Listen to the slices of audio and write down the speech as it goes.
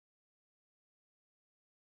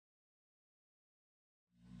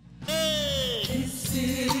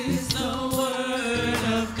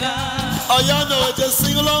y'all know it. Just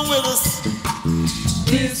sing along with us.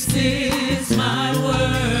 This is my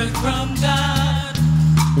word from God.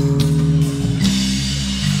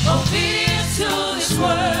 Obedience to this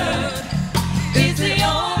word is the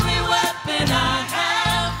only weapon I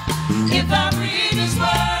have. If I read his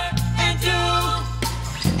word and do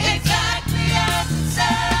exactly as it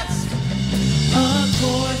says,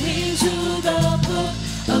 according to the book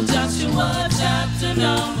of Joshua, chapter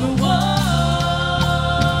number 1.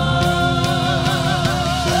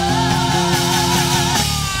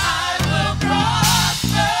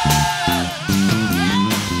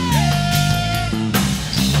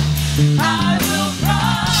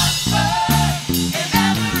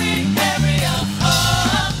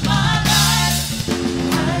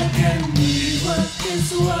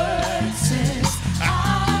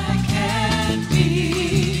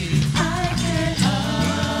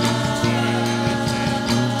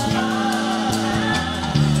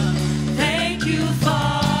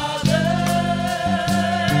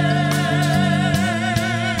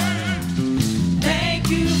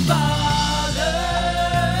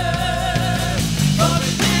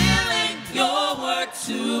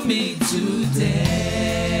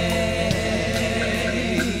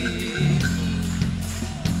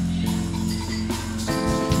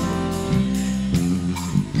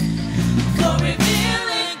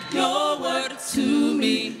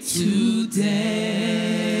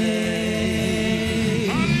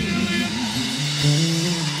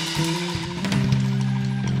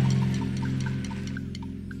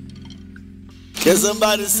 Can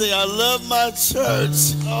somebody say, I love my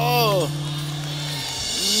church? Oh,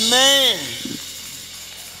 man.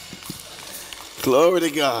 Glory to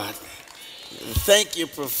God. Thank you,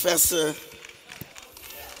 Professor.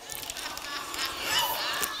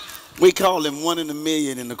 We call him 1 in a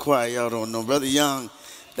million in the choir. Y'all don't know. Brother Young,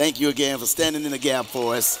 thank you again for standing in the gap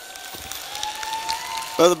for us.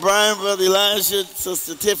 Brother Brian, Brother Elijah,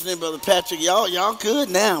 Sister Tiffany, Brother Patrick, y'all good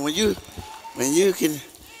now. When you can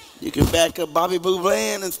back up Bobby Boo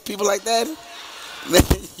Bland and people like that. Man,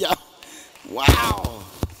 y'all, wow.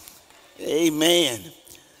 Amen.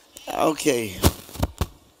 Okay.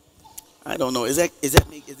 I don't know. Is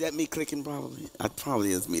that me clicking probably? It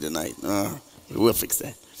probably is me tonight. We'll fix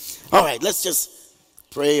that. All right, let's just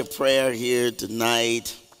pray a prayer here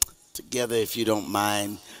tonight together if you don't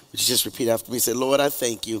mind. Would you just repeat after me? Say, Lord, I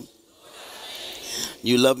thank you.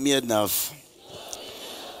 You love me enough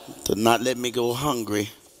to not let me go hungry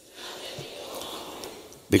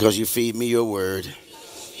because you feed me your word.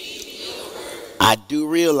 I do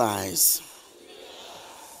realize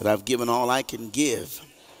that I've given all I can give,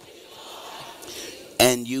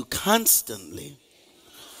 and you constantly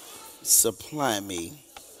supply me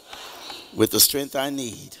with the strength I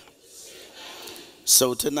need.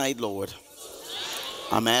 So tonight, Lord,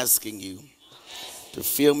 I'm asking you to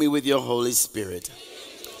fill me with your Holy Spirit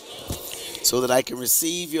so that I can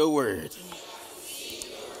receive your word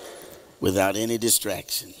without any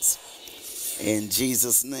distractions. In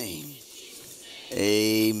Jesus' name,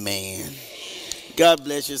 amen. God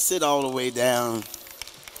bless you. Sit all the way down.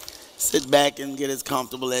 Sit back and get as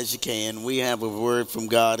comfortable as you can. We have a word from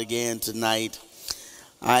God again tonight.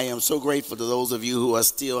 I am so grateful to those of you who are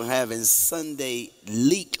still having Sunday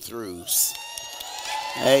leak-throughs.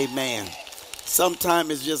 Amen.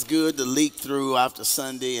 Sometimes it's just good to leak through after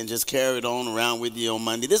Sunday and just carry it on around with you on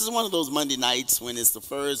Monday. This is one of those Monday nights when it's the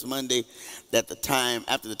first Monday that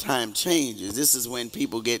after the time changes. This is when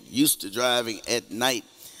people get used to driving at night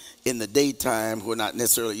in the daytime who are not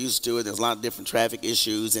necessarily used to it. There's a lot of different traffic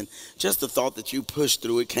issues, and just the thought that you pushed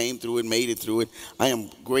through it, came through it, made it through it, I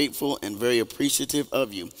am grateful and very appreciative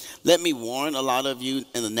of you. Let me warn a lot of you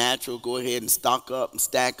in the natural, go ahead and stock up and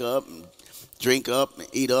stack up and drink up and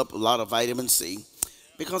eat up a lot of vitamin C,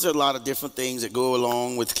 because there are a lot of different things that go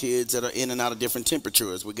along with kids that are in and out of different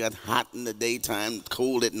temperatures. We got hot in the daytime,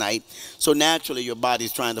 cold at night. So naturally your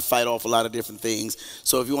body's trying to fight off a lot of different things.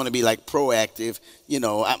 So if you want to be like proactive, you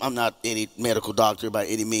know, I'm not any medical doctor by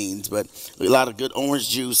any means, but a lot of good orange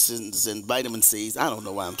juices and vitamin C's. I don't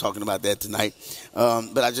know why I'm talking about that tonight.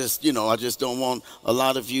 But I just don't want a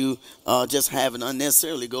lot of you just having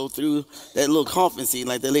unnecessarily go through that little coughing scene,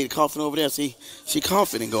 like that lady coughing over there. See, she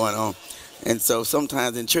coughing and going on. And so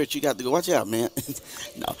sometimes in church you got to go, watch out, man.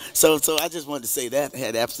 No. So I just wanted to say that. It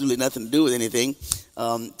had absolutely nothing to do with anything.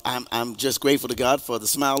 I'm just grateful to God for the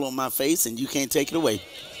smile on my face, and you can't take it away.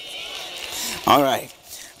 All right.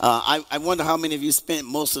 I wonder how many of you spent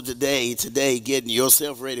most of the day today getting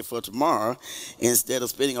yourself ready for tomorrow instead of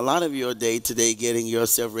spending a lot of your day today getting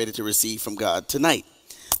yourself ready to receive from God tonight.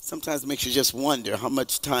 Sometimes it makes you just wonder, how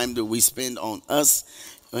much time do we spend on us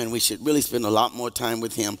and we should really spend a lot more time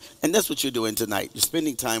with him. And that's what you're doing tonight. You're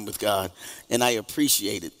spending time with God, and I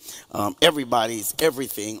appreciate it. Everybody's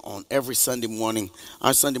everything on every Sunday morning.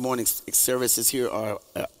 Our Sunday morning services here are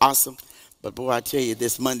awesome. But boy, I tell you,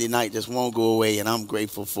 this Monday night just won't go away, and I'm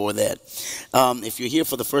grateful for that. If you're here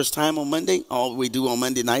for the first time on Monday, all we do on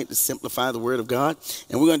Monday night is simplify the Word of God,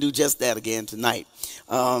 and we're going to do just that again tonight.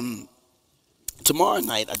 Tomorrow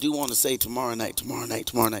night, I do want to say tomorrow night. We're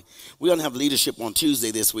going to have leadership on Tuesday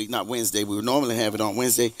this week, not Wednesday. We would normally have it on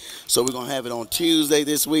Wednesday, so we're going to have it on Tuesday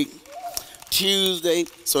this week. Tuesday,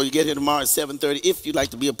 so you get here tomorrow at 7:30. If you'd like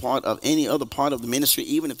to be a part of any other part of the ministry,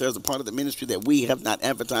 even if there's a part of the ministry that we have not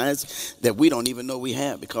advertised, that we don't even know we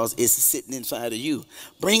have because it's sitting inside of you,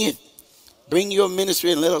 bring it. Bring your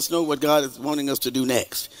ministry and let us know what God is wanting us to do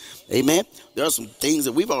next. Amen. There are some things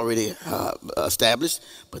that we've already established,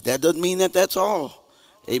 but that doesn't mean that that's all.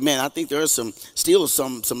 Amen. I think there are still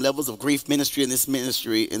some levels of grief ministry in this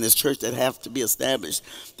church that have to be established.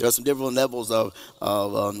 There are some different levels of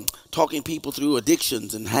talking people through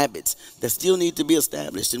addictions and habits that still need to be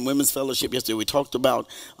established. In Women's Fellowship yesterday, we talked about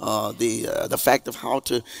the fact of how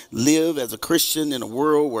to live as a Christian in a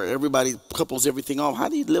world where everybody couples everything off. How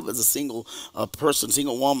do you live as a single person,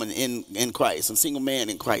 single woman in Christ, and single man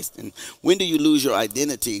in Christ? And when do you lose your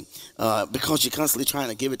identity because you're constantly trying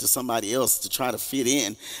to give it to somebody else to try to fit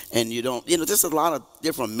in? And you don't, there's a lot of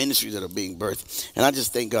different ministries that are being birthed. And I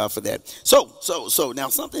just thank God for that. So now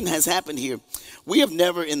something has happened here. We have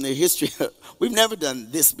never in the history, we've never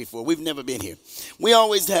done this before. We've never been here. We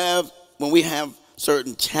always have, when we have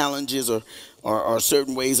certain challenges or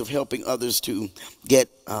certain ways of helping others to get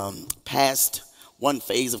past one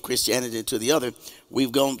phase of Christianity to the other,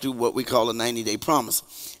 we've gone through what we call a 90-day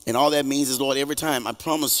promise. And all that means is, Lord, every time, I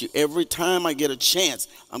promise you, every time I get a chance,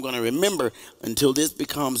 I'm going to remember until this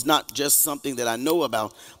becomes not just something that I know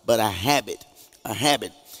about, but a habit.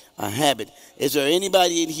 Is there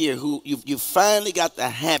anybody in here who you finally got the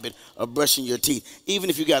habit of brushing your teeth? Even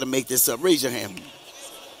if you got to make this up, raise your hand.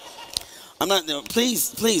 I'm not,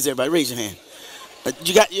 please, everybody, raise your hand.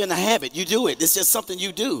 You're in the habit. You do it. It's just something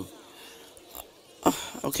you do.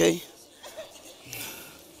 Okay.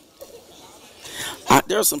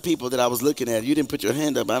 There are some people that I was looking at. You didn't put your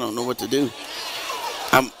hand up. I don't know what to do.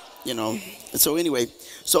 So anyway,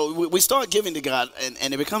 so we start giving to God,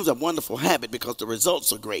 and it becomes a wonderful habit because the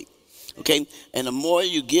results are great. Okay, and the more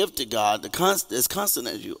you give to God, as constant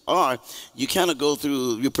as you are, you kind of go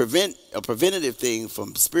through, you prevent a preventative thing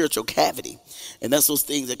from spiritual cavity. And that's those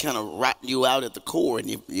things that kind of rot you out at the core, and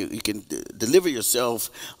you can deliver yourself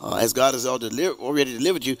as God has already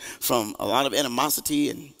delivered you from a lot of animosity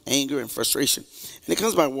and anger and frustration. And it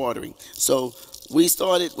comes by watering. So we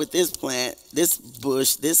started with this plant, this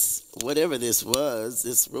bush, this whatever this was,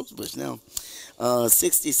 this rose bush now,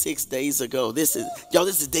 66 days ago. This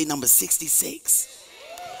is day number 66.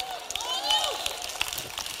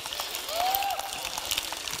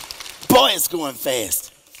 Boy, it's going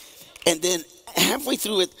fast. And then halfway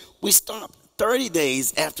through it, we stopped 30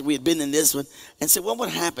 days after we had been in this one and said, what would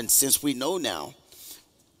happen since we know now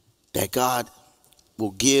that God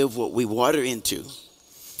will give what we water into?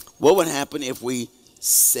 What would happen if we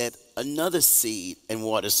set another seed and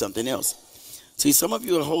water something else? See, some of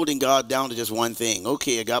you are holding God down to just one thing.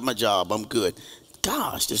 Okay, I got my job. I'm good.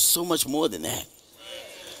 Gosh, there's so much more than that.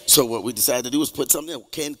 So what we decided to do was put something,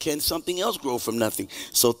 can something else grow from nothing?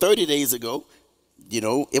 So 30 days ago,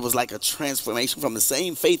 it was like a transformation from the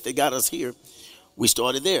same faith that got us here. We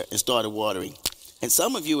started there and started watering. And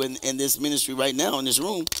some of you in this ministry right now in this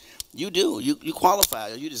room, you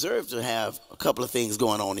qualify, or you deserve to have a couple of things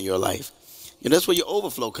going on in your life. That's where your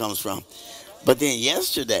overflow comes from. But then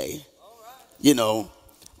yesterday,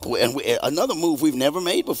 another move we've never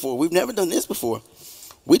made before. We've never done this before.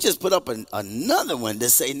 We just put up another one to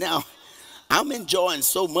say, now, I'm enjoying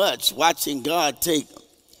so much watching God take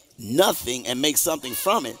nothing and make something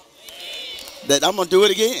from it that I'm going to do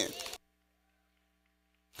it again.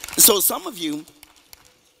 So some of you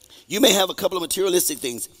may have a couple of materialistic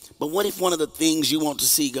things, but what if one of the things you want to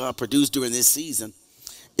see God produce during this season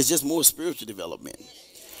is just more spiritual development?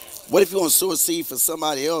 What if you want to sow a seed for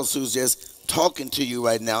somebody else who's just talking to you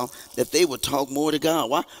right now, that they would talk more to God?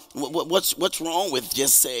 Why? What's wrong with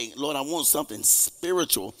just saying, Lord, I want something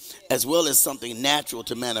spiritual as well as something natural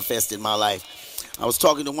to manifest in my life? I was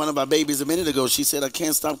talking to one of our babies a minute ago. She said, I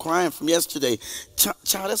can't stop crying from yesterday.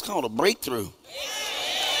 Child, that's called a breakthrough.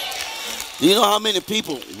 Do you know how many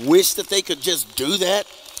people wish that they could just do that?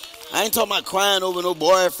 I ain't talking about crying over no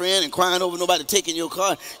boyfriend and crying over nobody taking your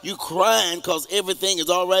car. You crying because everything is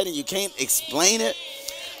all right and you can't explain it.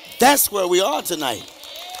 That's where we are tonight.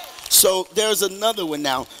 So there's another one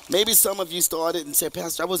now. Maybe some of you started and said,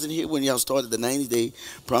 Pastor, I wasn't here when y'all started the 90-day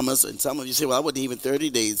promise. And some of you say, well, I wasn't even 30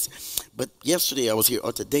 days. But yesterday I was here,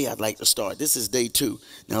 or today I'd like to start. This is day 2.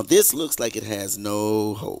 Now this looks like it has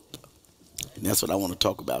no hope. And that's what I want to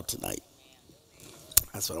talk about tonight.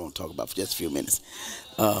 That's what I want to talk about for just a few minutes.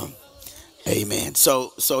 Amen.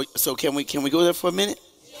 So can we go there for a minute?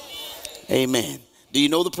 Amen. Do you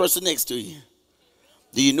know the person next to you?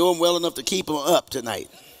 Do you know them well enough to keep them up tonight?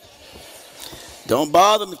 Don't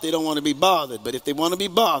bother them if they don't want to be bothered. But if they want to be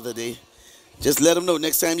bothered, just let them know.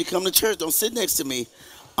 Next time you come to church, don't sit next to me.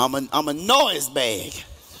 I'm a noise bag.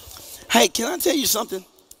 Hey, can I tell you something?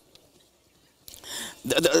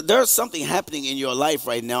 There's something happening in your life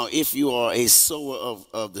right now. If you are a sower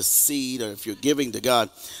of the seed, or if you're giving to God,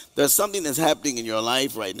 there's something that's happening in your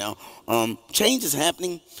life right now. Change is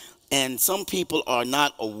happening, and some people are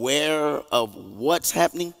not aware of what's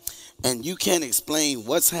happening, and you can't explain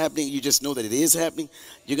what's happening. You just know that it is happening.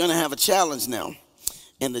 You're going to have a challenge now,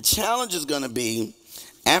 and the challenge is going to be,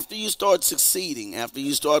 after you start succeeding, after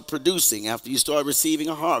you start producing, after you start receiving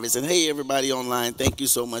a harvest. And hey, everybody online, thank you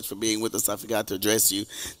so much for being with us. I forgot to address you.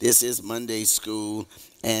 This is Monday school,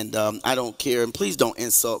 and I don't care. And please don't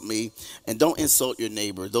insult me, and don't insult your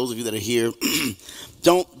neighbor. Those of you that are here,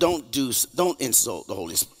 don't insult the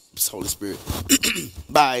Holy Spirit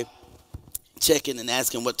by checking and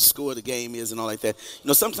asking what the score of the game is and all like that. You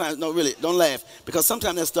know, sometimes, no, really, don't laugh, because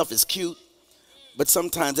sometimes that stuff is cute, but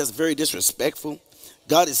sometimes that's very disrespectful.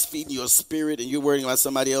 God is feeding your spirit, and you're worrying about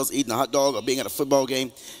somebody else eating a hot dog or being at a football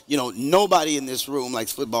game. You know, nobody in this room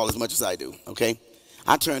likes football as much as I do, okay?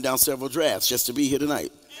 I turned down several drafts just to be here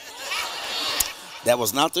tonight. That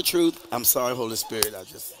was not the truth. I'm sorry, Holy Spirit.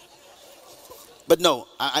 But no,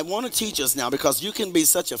 I want to teach us now, because you can be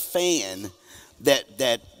such a fan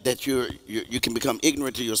that you can become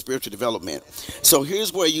ignorant to your spiritual development. So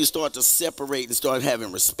here's where you start to separate and start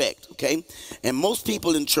having respect, okay? And most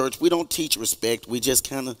people in church, we don't teach respect. We just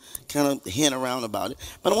kind of hint around about it.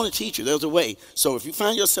 But I want to teach you. There's a way. So if you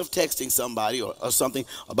find yourself texting somebody or something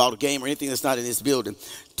about a game or anything that's not in this building,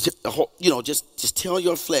 just tell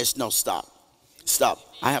your flesh, no, stop. Stop.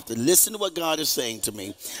 I have to listen to what God is saying to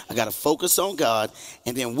me. I got to focus on God,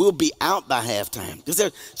 and then we'll be out by halftime.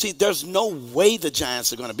 Because there's no way the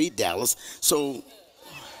Giants are going to beat Dallas. So,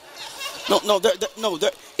 no.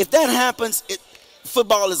 If that happens,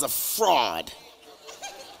 football is a fraud.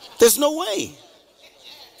 There's no way.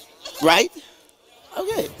 Right?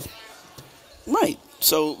 Okay. Right.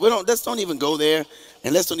 So let's don't even go there.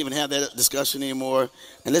 And let's don't even have that discussion anymore.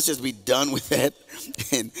 And let's just be done with that.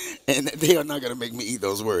 And they are not going to make me eat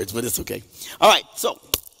those words, but it's okay. All right, so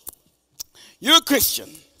you're a Christian.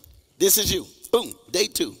 This is you. Boom, day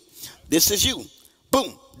 2. This is you.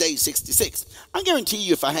 Boom, day 66. I guarantee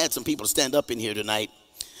you, if I had some people stand up in here tonight,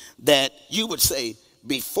 that you would say,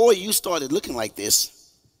 before you started looking like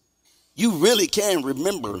this, you really can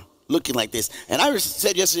remember looking like this. And I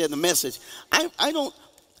said yesterday in the message, I don't.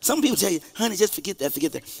 Some people tell you, honey, just forget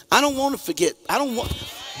that. I don't want to forget.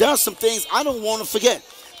 There are some things I don't want to forget,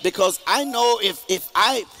 because I know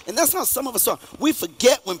and that's how some of us are. We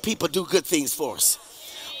forget when people do good things for us.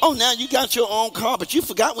 Oh, now you got your own car, but you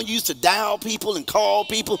forgot when you used to dial people and call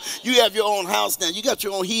people. You have your own house now. You got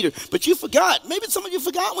your own heater, but you forgot. Maybe some of you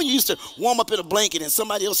forgot when you used to warm up in a blanket in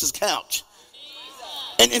somebody else's couch.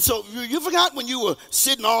 And so you forgot when you were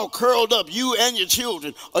sitting all curled up, you and your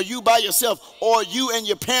children, or you by yourself, or you and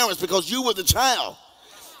your parents, because you were the child.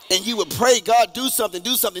 And you would pray, God, do something.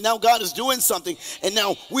 Now God is doing something, and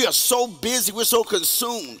now we are so busy, we're so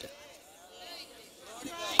consumed.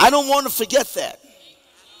 I don't want to forget that.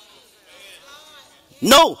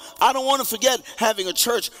 No, I don't want to forget having a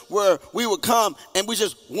church where we would come and we're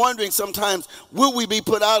just wondering sometimes, will we be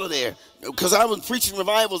put out of there? Because I was preaching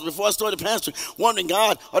revivals before I started pastoring, wondering,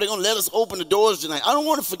 God, are they going to let us open the doors tonight? I don't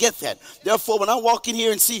want to forget that. Therefore, when I walk in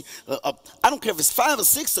here and see, I don't care if it's 5 or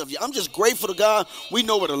 6 of you, I'm just grateful to God. We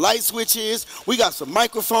know where the light switch is. We got some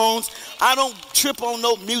microphones. I don't trip on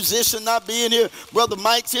no musician not being here. Brother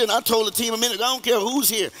Mike's here, and I told the team a minute ago, I don't care who's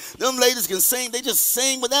here. Them ladies can sing. They just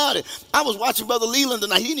sing without it. I was watching Brother Leland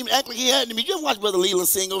tonight. He didn't even act like he had to be. Just watch Brother Leland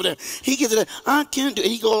sing over there. He gets it. I can do it.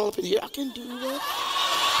 He go all up in here. I can do that.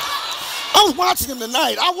 I was watching him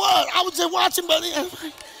tonight. I was just watching, but we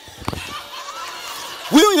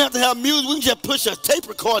don't even have to have music. We can just push a tape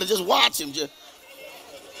recorder and just watch him.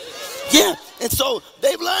 Yeah, and so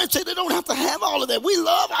they've learned that they don't have to have all of that. We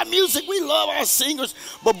love our music. We love our singers.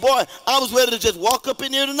 But boy, I was ready to just walk up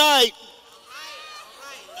in here tonight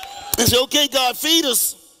and say, okay, God, feed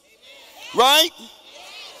us. Right?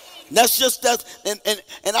 That's just that,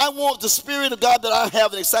 and I want the spirit of God that I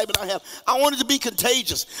have, the excitement I have, I want it to be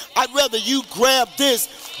contagious. I'd rather you grab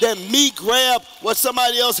this than me grab what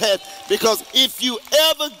somebody else had, because if you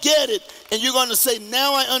ever get it and you're going to say,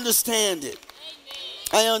 now I understand it.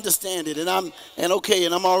 I understand it, and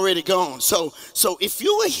I'm already gone. So if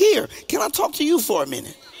you were here, can I talk to you for a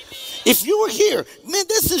minute? If you were here, man,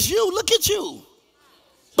 this is you. Look at you.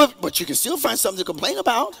 But you can still find something to complain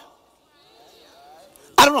about.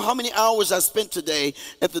 I don't know how many hours I spent today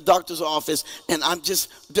at the doctor's office, and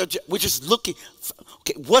we're just looking.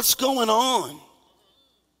 Okay, what's going on?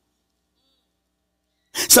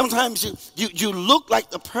 Sometimes you look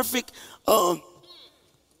like the perfect,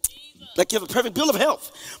 like you have a perfect bill of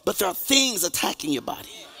health, but there are things attacking your body.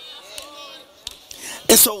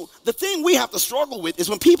 And so the thing we have to struggle with is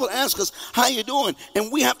when people ask us, how you doing?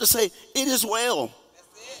 And we have to say, it is well.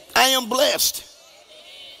 I am blessed.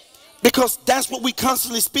 Because that's what we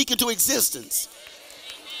constantly speak into existence.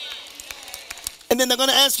 And then they're going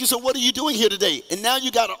to ask you, so what are you doing here today? And now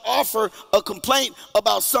you got to offer a complaint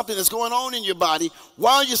about something that's going on in your body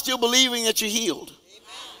while you're still believing that you're healed.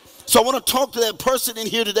 So I want to talk to that person in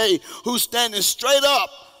here today who's standing straight up,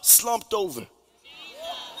 slumped over.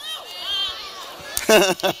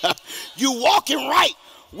 You walking right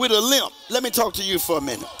with a limp. Let me talk to you for a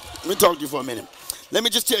minute. Let me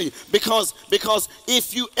just tell you, because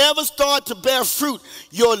if you ever start to bear fruit,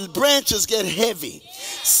 your branches get heavy.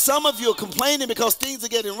 Some of you are complaining because things are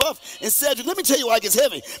getting rough. And Cedric, let me tell you why it gets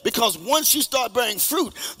heavy. Because once you start bearing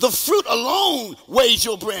fruit, the fruit alone weighs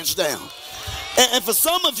your branch down. And for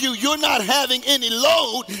some of you, you're not having any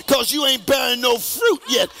load because you ain't bearing no fruit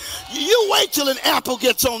yet. You wait till an apple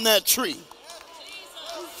gets on that tree.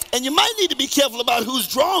 And you might need to be careful about who's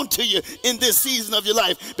drawn to you in this season of your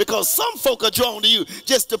life, because some folk are drawn to you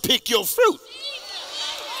just to pick your fruit.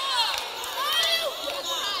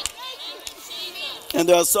 And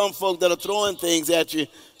there are some folk that are throwing things at you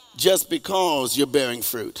just because you're bearing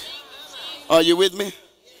fruit. Are you with me?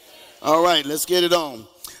 All right, let's get it on.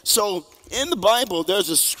 So in the Bible, there's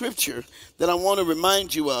a scripture that I want to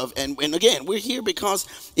remind you of. And again, we're here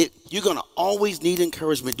because you're going to always need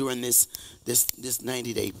encouragement during this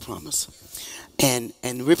 90-day promise. And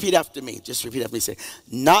repeat after me. Just repeat after me. Say,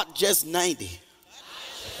 not just 90,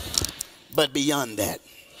 but beyond that.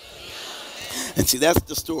 And see, that's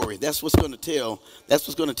the story. That's what's going to tell. That's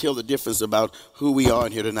what's going to tell the difference about who we are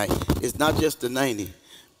in here tonight. It's not just the 90,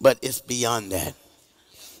 but it's beyond that.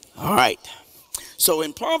 All right. So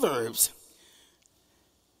in Proverbs,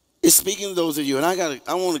 it's speaking to those of you, and I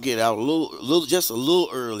want to get out just a little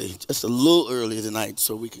early tonight,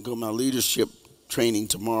 so we can go to my leadership training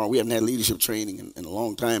tomorrow. We haven't had leadership training in a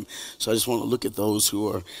long time, so I just want to look at those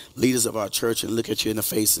who are leaders of our church and look at you in the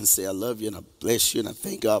face and say, I love you and I bless you and I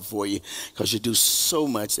thank God for you, because you do so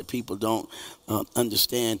much that people don't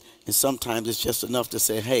understand. And sometimes it's just enough to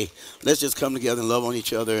say, hey, let's just come together and love on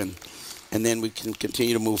each other, and then we can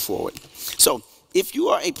continue to move forward. So if you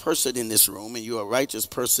are a person in this room and you're a righteous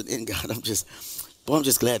person in God, I'm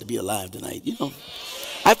just glad to be alive tonight. You know,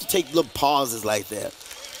 I have to take little pauses like that.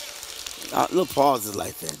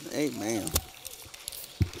 Amen.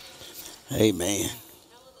 Amen.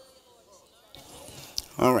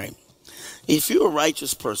 All right. If you're a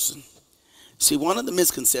righteous person, see, one of the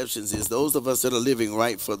misconceptions is those of us that are living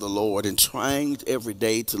right for the Lord and trying every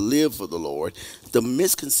day to live for the Lord, the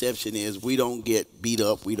misconception is we don't get beat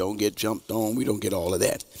up, we don't get jumped on, we don't get all of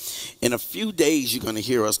that. In a few days, you're going to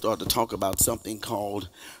hear us start to talk about something called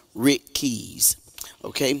Rickies.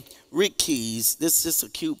 Okay? Rickies, this is just a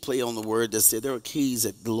cute play on the word that said there are keys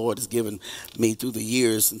that the Lord has given me through the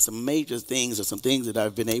years, and some major things or some things that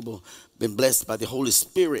I've been blessed by the Holy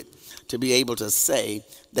Spirit to be able to say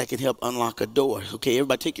that can help unlock a door. Okay,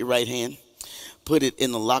 everybody take your right hand, put it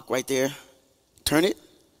in the lock right there. Turn it.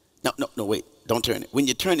 No, wait, don't turn it. When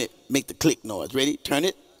you turn it, make the click noise. Ready? Turn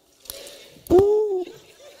it. Ooh.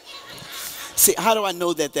 See, how do I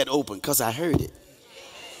know that opened? Because I heard it.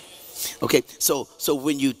 Okay, so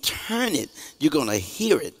when you turn it, you're going to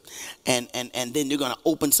hear it, and then you're going to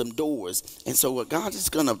open some doors. And so what God is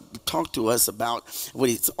going to talk to us about, what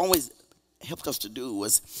he's always helped us to do,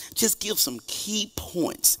 was just give some key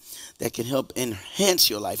points that can help enhance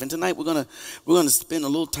your life. And tonight we're gonna spend a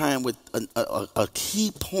little time with a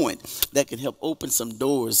key point that can help open some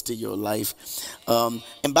doors to your life.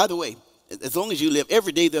 And by the way, as long as you live,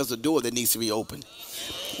 every day there's a door that needs to be opened.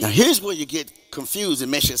 Now here's where you get confused and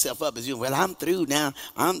mess yourself up. Well, I'm through now.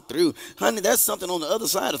 I'm through. Honey, that's something on the other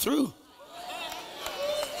side of through.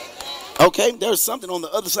 Okay, there's something on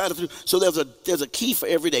the other side of it. So there's a key for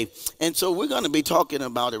every day, and so we're going to be talking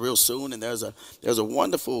about it real soon. And there's a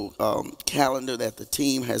wonderful calendar that the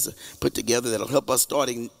team has put together that'll help us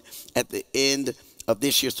starting at the end of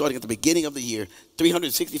this year, starting at the beginning of the year,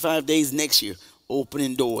 365 days next year,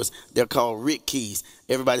 opening doors. They're called Rickies.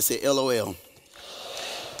 Everybody say LOL.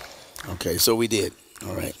 Okay, so we did.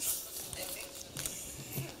 All right.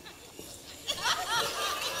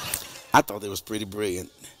 I thought it was pretty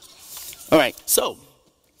brilliant. All right, so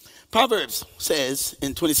Proverbs says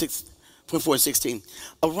in 24:16,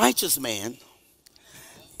 a righteous man,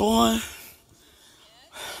 boy,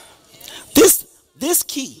 this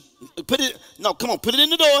key, put it in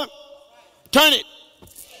the door, turn it.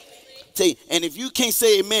 Say, and if you can't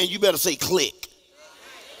say amen, you better say click.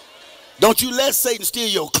 Don't you let Satan steal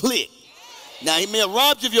your click. Now he may have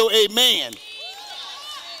robbed you of your amen,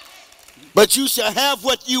 but you shall have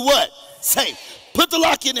what you what? Say, put the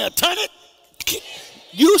lock in there, turn it.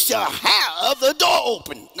 You shall have the door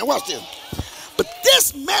open. Now watch this. But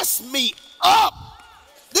this messed me up.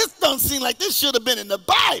 This doesn't seem like this should have been in the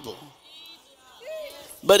Bible.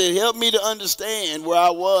 But it helped me to understand where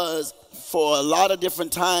I was for a lot of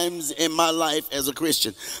different times in my life as a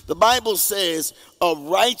Christian. The Bible says a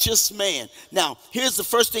righteous man. Now, here's the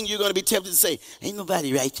first thing you're going to be tempted to say. Ain't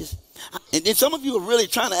nobody righteous. And then some of you are really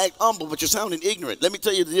trying to act humble, but you're sounding ignorant. Let me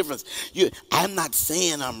tell you the difference. I'm not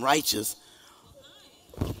saying I'm righteous.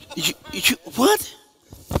 What?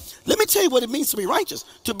 Let me tell you what it means to be righteous.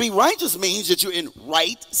 To be righteous means that you're in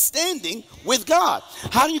right standing with God.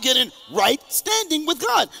 How do you get in right standing with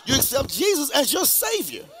God? You accept Jesus as your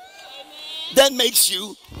Savior. That makes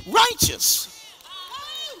you righteous.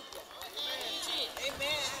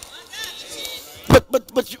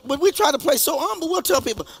 But we try to play so humble. We'll tell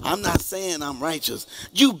people, I'm not saying I'm righteous.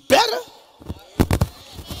 You better.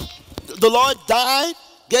 The Lord died,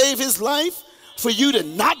 gave his life for you to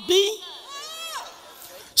not be.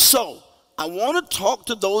 So I want to talk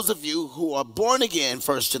to those of you who are born again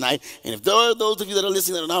first tonight. And if there are those of you that are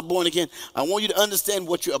listening that are not born again, I want you to understand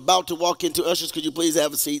what you're about to walk into. Ushers, could you please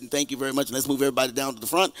have a seat? And thank you very much. And let's move everybody down to the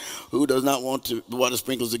front who does not want the water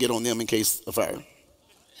sprinklers to get on them in case of fire.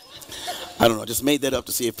 I don't know. Just made that up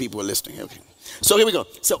to see if people are listening. Okay. So here we go.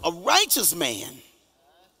 So a righteous man,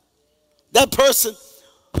 that person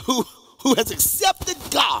who has accepted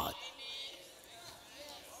God,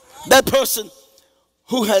 that person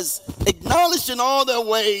who has acknowledged in all their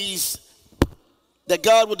ways that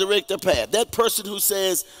God will direct their path. That person who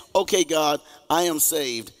says, okay, God, I am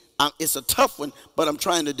saved. It's a tough one, but I'm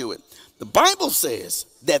trying to do it. The Bible says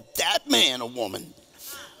that that man or woman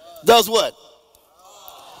does what?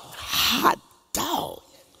 Hot dog.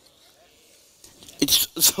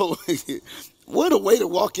 So what a way to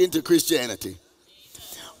walk into Christianity.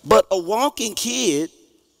 But a walking kid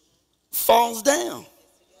falls down.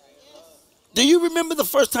 Do you remember the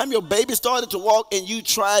first time your baby started to walk and you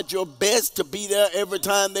tried your best to be there every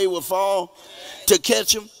time they would fall to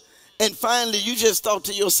catch them? And finally you just thought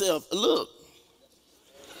to yourself, look,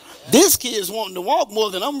 this kid's wanting to walk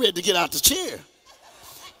more than I'm ready to get out the chair.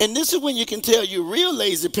 And this is when you can tell you're a real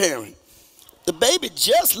lazy parent. The baby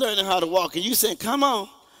just learning how to walk and you saying, come on.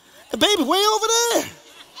 The baby way over there.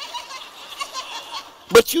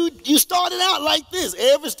 But you started out like this,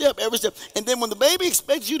 every step. And then when the baby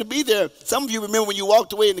expects you to be there, some of you remember when you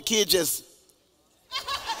walked away and the kid just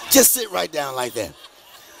sit right down like that.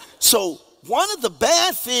 So one of the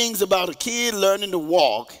bad things about a kid learning to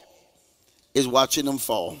walk is watching them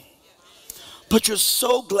fall. But you're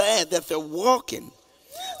so glad that they're walking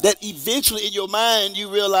that eventually in your mind you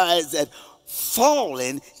realize that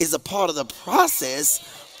falling is a part of the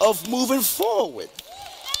process of moving forward.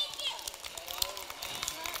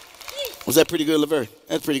 Was that pretty good, LeVert?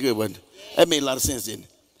 That's pretty good, wasn't it? That made a lot of sense, didn't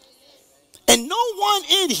it? And no one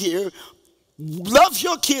in here loves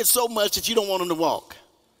your kids so much that you don't want them to walk.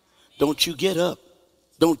 Don't you get up.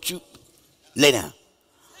 Don't you lay down.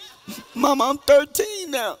 Mama, I'm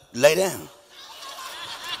 13 now. Lay down.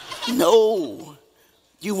 No.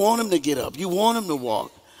 You want them to get up. You want them to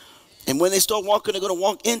walk. And when they start walking, they're going to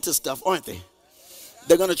walk into stuff, aren't they?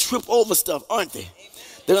 They're going to trip over stuff, aren't they?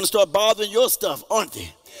 They're going to start bothering your stuff, aren't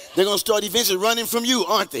they? They're going to start eventually running from you,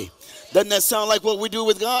 aren't they? Doesn't that sound like what we do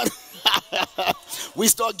with God? We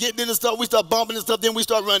start getting into stuff, we start bumping into stuff, then we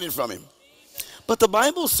start running from him. But the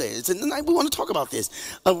Bible says, and tonight we want to talk about this,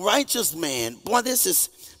 a righteous man, boy, this is,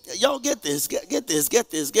 y'all get this.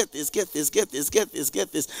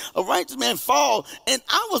 A righteous man fall, and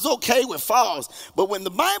I was okay with falls, but when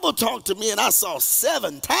the Bible talked to me and I saw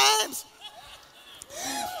 7 times,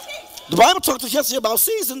 the Bible talked to us yesterday about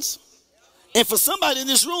seasons. And for somebody in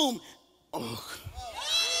this room,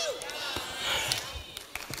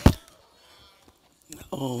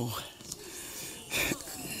 Oh,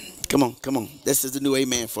 come on, come on. This is the new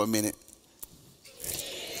amen for a minute.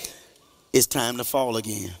 It's time to fall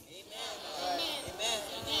again.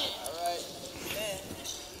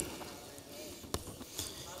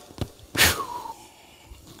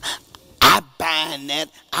 I bind that.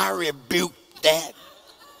 I rebuke that.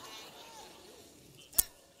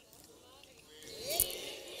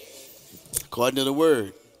 According to the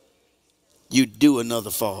word, you do another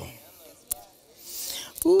fall.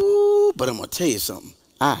 Ooh, but I'm going to tell you something.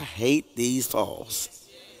 I hate these falls.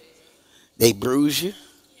 They bruise you.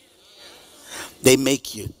 They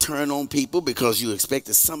make you turn on people because you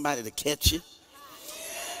expected somebody to catch you.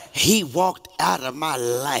 He walked out of my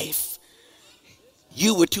life.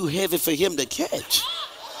 You were too heavy for him to catch.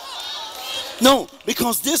 No,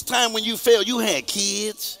 because this time when you fell, you had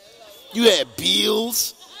kids. You had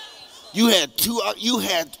bills. You had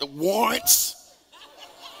warrants.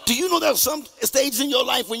 Do you know there's some stages in your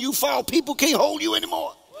life when you fall, people can't hold you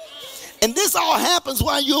anymore? And this all happens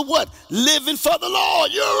while you're what? Living for the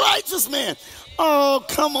Lord. You're a righteous man. Oh,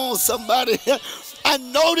 come on, somebody. I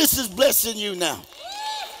know this is blessing you now.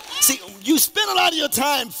 See, you spend a lot of your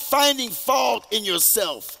time finding fault in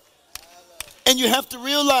yourself. And you have to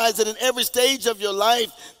realize that in every stage of your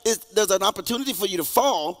life, there's an opportunity for you to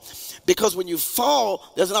fall. Because when you fall,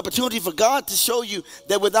 there's an opportunity for God to show you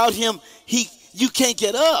that without him, you can't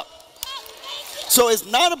get up. So it's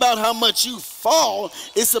not about how much you fall.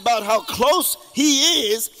 It's about how close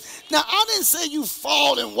he is. Now, I didn't say you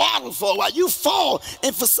fall and waddle for a while. You fall.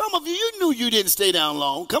 And for some of you, you knew you didn't stay down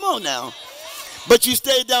long. Come on now. But you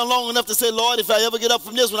stayed down long enough to say, Lord, if I ever get up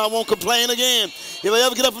from this one, I won't complain again. If I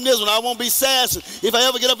ever get up from this one, I won't be sassy. If I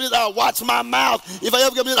ever get up from this, I'll watch my mouth. If I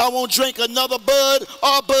ever get up from this, I won't drink another Bud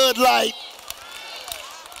or Bud Light.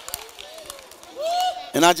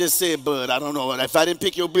 And I just said Bud. I don't know. If I didn't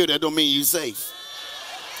pick your beer, that don't mean you're safe.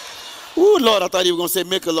 Ooh, Lord, I thought he was going to say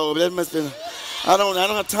Michelob. That must be, I don't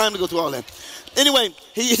have time to go through all that. Anyway,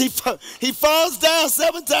 he falls down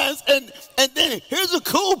 7 times, and then here's the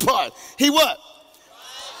cool part. He what?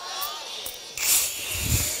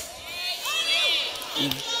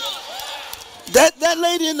 That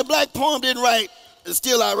lady in the black poem didn't write,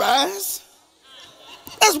 "Still I rise."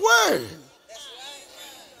 That's word.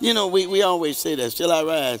 You know, we always say that, "Still I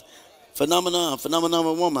rise." Phenomenon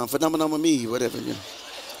woman, phenomenon me, whatever. You know.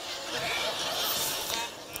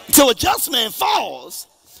 So a just man falls,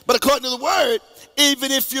 but according to the word,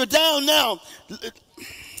 even if you're down now,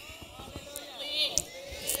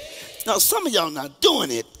 some of y'all not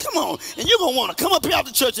doing it. Come on, and you're gonna want to come up here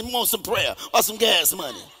after church and want some prayer or some gas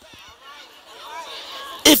money.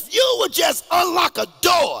 If you would just unlock a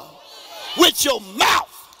door with your mouth.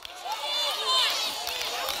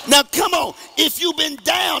 Now come on, if you've been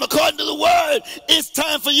down according to the word, it's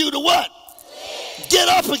time for you to what? Get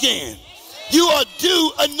up again. You are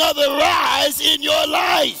due another rise in your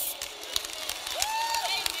life.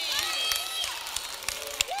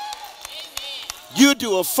 You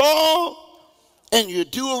do a fall and you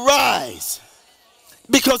do a rise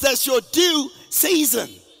because that's your due season.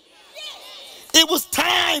 It was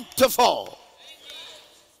time to fall.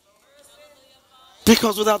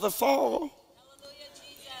 Because without the fall,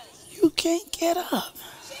 you can't get up.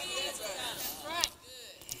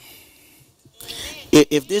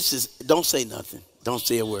 If this is, don't say nothing. Don't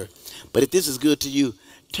say a word. But if this is good to you,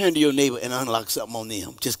 turn to your neighbor and unlock something on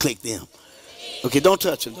them. Just click them. Okay, don't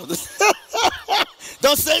touch them.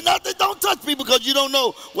 Don't say nothing. Don't touch people because you don't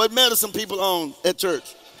know what medicine people on at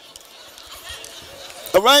church.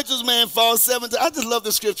 A righteous man falls 7 times. I just love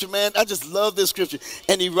this scripture, man. I just love this scripture.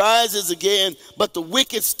 And he rises again, but the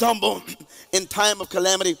wicked stumble in time of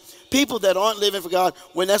calamity. People that aren't living for God,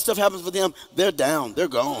 when that stuff happens for them, they're down. They're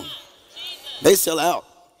gone. They sell out.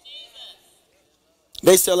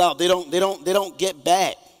 They sell out. They don't get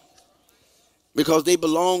back because they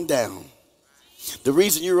belong down. The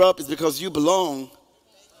reason you're up is because you belong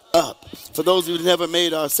up. For those who never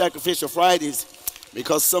made sacrificial Fridays,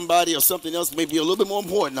 because somebody or something else may be a little bit more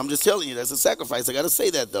important. I'm just telling you, that's a sacrifice. I got to say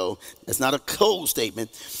that, though. That's not a cold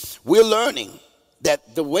statement. We're learning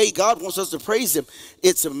that the way God wants us to praise him,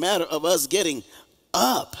 it's a matter of us getting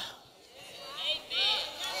up.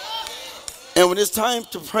 And when it's time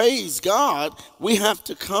to praise God, we have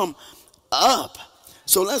to come up.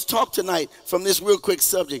 So let's talk tonight from this real quick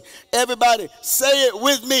subject. Everybody say it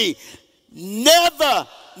with me. Never,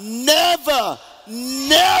 never,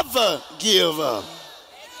 never give up.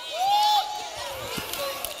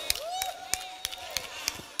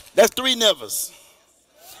 That's 3 nevers.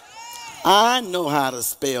 I know how to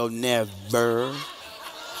spell never.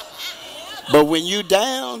 But when you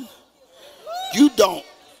down, you don't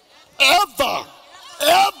ever,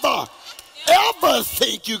 ever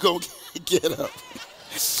think you're going to get up.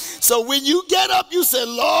 So when you get up, you say,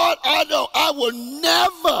 Lord, I know I will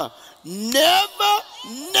never.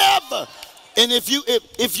 And if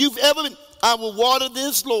you've ever been, I will water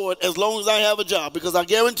this, Lord, as long as I have a job, because I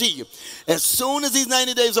guarantee you, as soon as these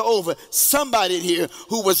 90 days are over, somebody in here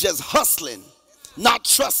who was just hustling, not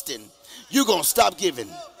trusting, you're going to stop giving.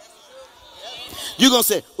 You're going to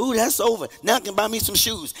say, ooh, that's over. Now I can buy me some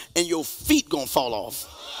shoes, and your feet going to fall off.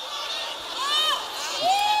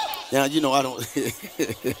 Now, you know, I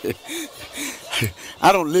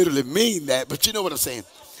don't literally mean that, but you know what I'm saying.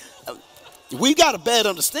 We got a bad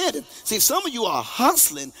understanding. See, some of you are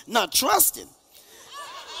hustling, not trusting.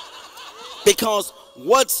 Because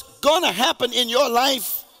what's going to happen in your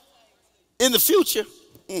life in the future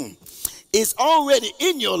is already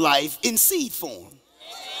in your life in seed form.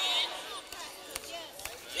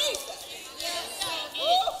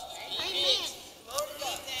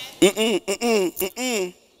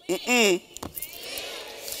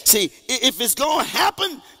 See, if it's going to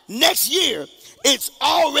happen next year, it's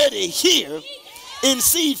already here in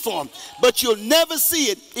seed form. But you'll never see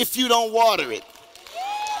it if you don't water it.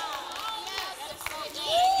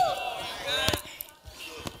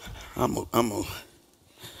 I'm gonna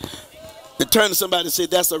turn to somebody and say,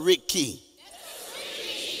 that's a Rickie.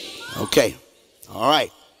 Okay. All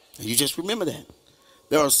right. You just remember that.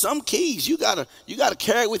 There are some keys you gotta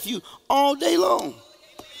carry with you all day long.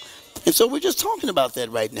 And so we're just talking about that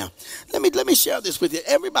right now. Let me share this with you.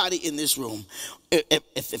 Everybody in this room,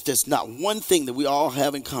 if there's not one thing that we all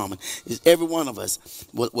have in common, is every one of us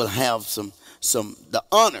will have the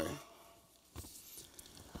honor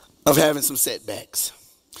of having some setbacks.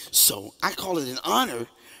 So I call it an honor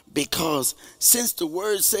because since the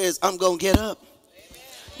word says I'm going to get up.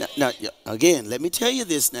 Now, again, let me tell you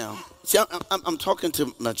this now. See, I'm talking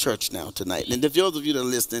to my church now tonight. And if those of you that are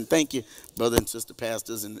listening, thank you, brother and sister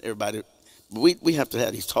pastors and everybody. We have to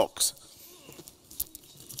have these talks.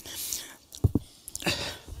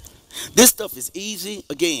 This stuff is easy,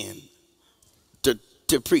 again,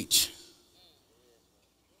 to preach.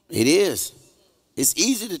 It is. It's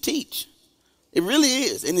easy to teach. It really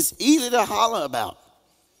is. And it's easy to holler about.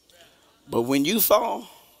 But when you fall,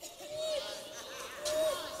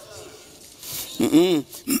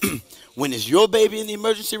 when it's your baby in the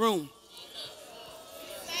emergency room.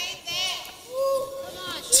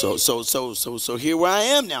 So here where I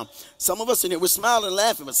am now. Some of us in here, we're smiling and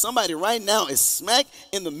laughing, but somebody right now is smack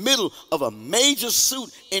in the middle of a major suit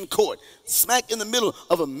in court. Smack in the middle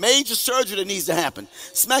of a major surgery that needs to happen.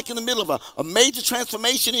 Smack in the middle of a major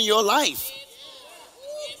transformation in your life.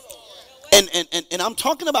 And I'm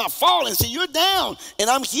talking about falling. See, you're down, and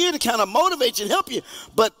I'm here to kind of motivate you and help you.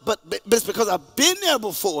 But it's because I've been there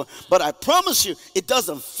before. But I promise you, it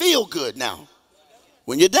doesn't feel good now.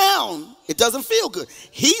 When you're down, it doesn't feel good.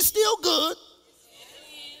 He's still good.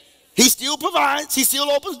 He still provides. He still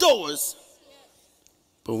opens doors.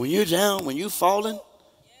 But when you're down, when you're falling,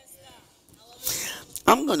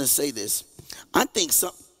 I'm going to say this. I think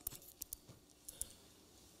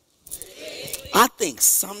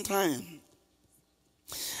sometimes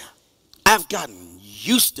I've gotten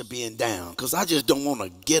used to being down because I just don't want to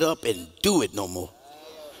get up and do it no more.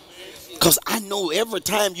 Because I know every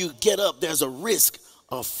time you get up, there's a risk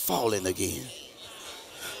of falling again.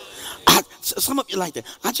 Some of you like that.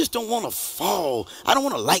 I just don't want to fall. I don't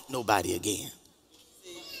want to like nobody again.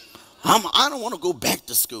 I don't want to go back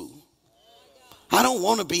to school. I don't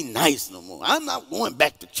want to be nice no more. I'm not going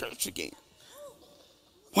back to church again.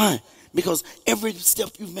 Why? Because every step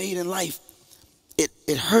you've made in life,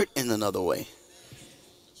 it hurt in another way.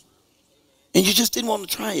 And you just didn't want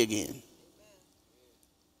to try again.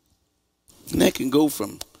 And that can go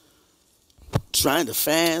from trying to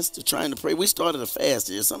fast to trying to pray. We started a fast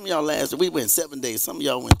here. Some of y'all we went 7 days. Some of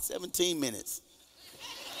y'all went 17 minutes.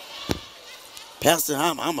 Pastor, I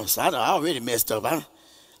already messed up.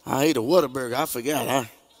 I ate a Whataburger. I forgot.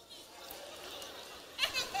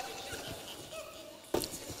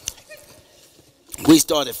 We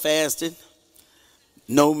started fasting.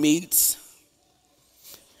 No meats.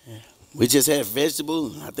 We just had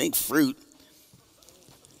vegetables, I think fruit.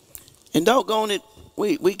 And doggone it,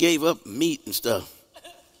 we gave up meat and stuff.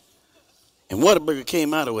 And Whataburger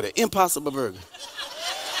came out with an impossible burger.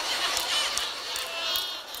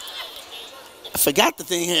 I forgot the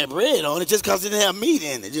thing had bread on it just because it didn't have meat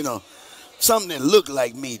in it, you know. Something that looked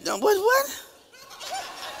like meat. Now, what?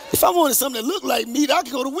 If I wanted something that looked like meat, I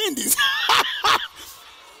could go to Wendy's.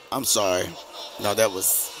 I'm sorry. No, that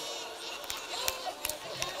was...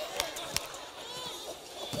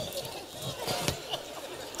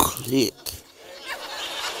 Click.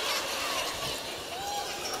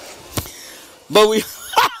 But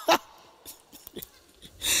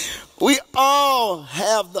we all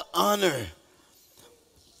have the honor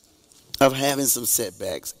of having some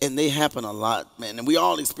setbacks, and they happen a lot, man. And we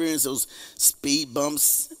all experience those speed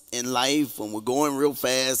bumps in life when we're going real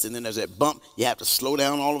fast, and then there's that bump. You have to slow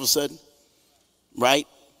down all of a sudden, right?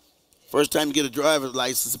 First time you get a driver's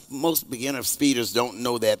license, most beginner speeders don't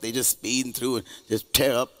know that. They just speeding through and just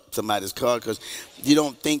tear up somebody's car because you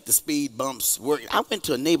don't think the speed bumps work. I went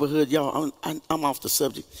to a neighborhood, y'all, I'm off the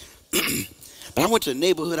subject, but I went to a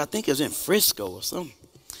neighborhood, I think it was in Frisco or something.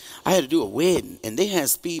 I had to do a wedding, and they had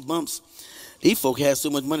speed bumps. These folk had so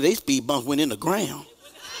much money, they speed bumps went in the ground.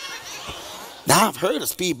 Now, I've heard of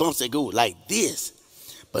speed bumps that go like this,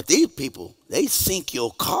 but these people, they sink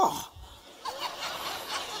your car.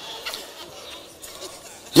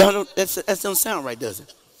 Y'all don't, that don't sound right, does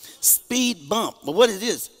it? Speed bump, but what it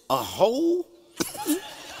is, a hole?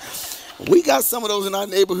 We got some of those in our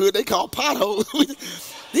neighborhood, they call potholes.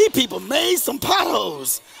 These people made some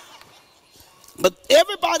potholes. But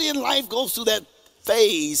everybody in life goes through that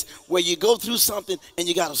phase where you go through something and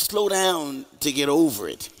you got to slow down to get over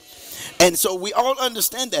it. And so we all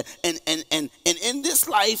understand that. And in this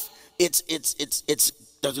life, there's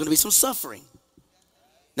going to be some suffering.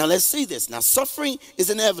 Now let's see this. Now suffering is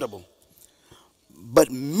inevitable, but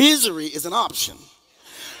misery is an option.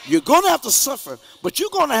 You're going to have to suffer, but you're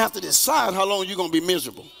going to have to decide how long you're going to be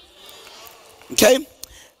miserable. Okay?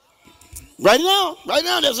 Right now,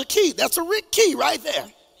 there's a key. That's a Rickie right there.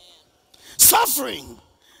 Suffering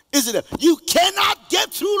is it? You cannot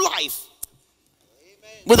get through life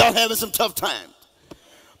without having some tough times.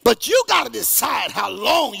 But you got to decide how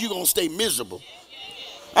long you're going to stay miserable.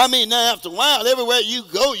 I mean, now after a while, everywhere you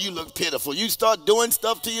go, you look pitiful. You start doing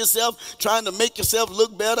stuff to yourself, trying to make yourself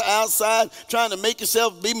look better outside, trying to make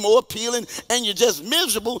yourself be more appealing, and you're just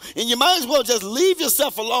miserable, and you might as well just leave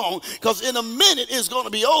yourself alone, because in a minute it's going to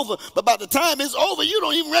be over, but by the time it's over, you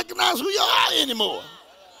don't even recognize who you are anymore.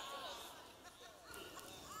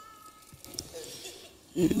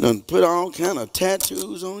 You done put all kind of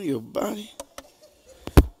tattoos on your body.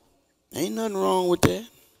 Ain't nothing wrong with that.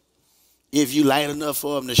 If you light enough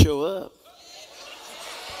for them to show up.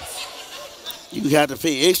 You got to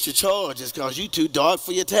pay extra charges because you too dark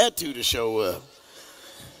for your tattoo to show up.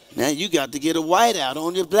 Now you got to get a whiteout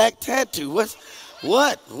on your black tattoo.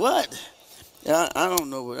 What? I don't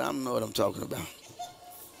know what I'm talking about.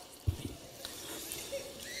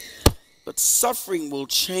 But suffering will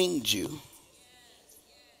change you.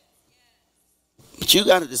 But you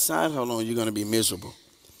got to decide how long you're going to be miserable.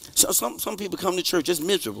 So some people come to church just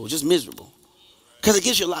miserable. Because it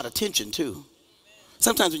gives you a lot of attention too.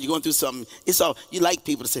 Sometimes when you're going through something, it's all, you like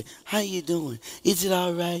people to say, how you doing? Is it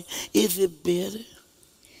all right? Is it better?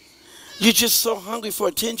 You're just so hungry for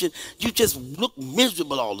attention, you just look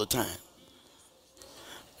miserable all the time.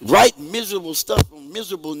 Write miserable stuff on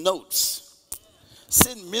miserable notes.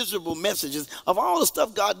 Send miserable messages of all the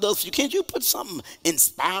stuff God does for you. Can't you put something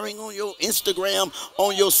inspiring on your Instagram,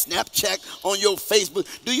 on your Snapchat, on your Facebook?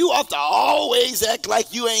 Do you have to always act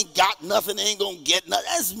like you ain't got nothing, ain't gonna get nothing?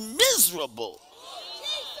 That's miserable.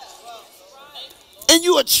 And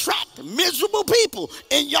you attract miserable people,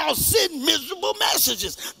 and y'all send miserable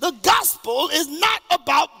messages. The gospel is not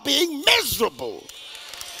about being miserable.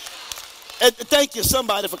 And thank you,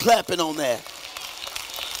 somebody, for clapping on that.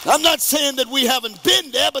 I'm not saying that we haven't been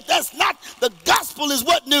there, but that's not, the gospel is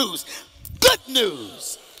what news? Good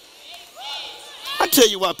news. I tell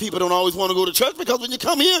you why people don't always want to go to church, because when you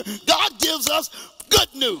come here, God gives us good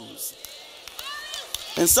news.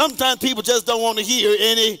 And sometimes people just don't want to hear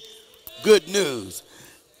any good news.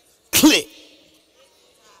 Click.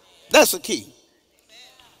 That's the key.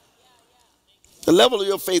 The level of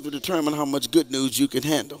your faith will determine how much good news you can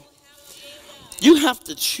handle. You have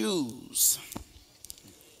to choose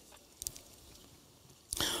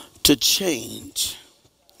to change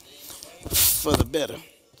for the better.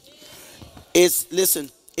 It's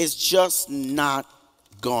just not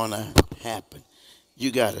gonna happen.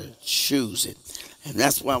 You gotta choose it. And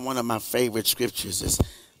that's why one of my favorite scriptures is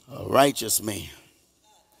a righteous man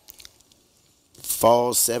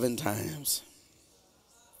falls 7 times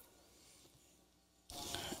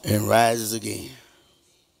and rises again.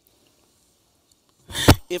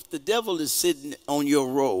 If the devil is sitting on your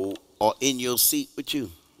row or in your seat with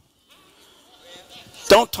you,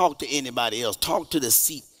 don't talk to anybody else. Talk to the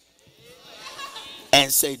seat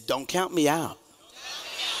and say, don't count me out.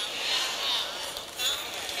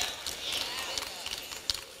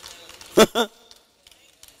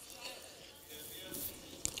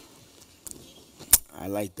 I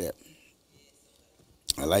like that.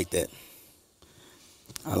 I like that.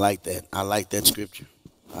 I like that. I like that scripture.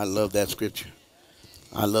 I love that scripture.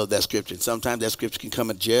 I love that scripture. Sometimes that scripture can come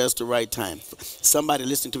at just the right time. Somebody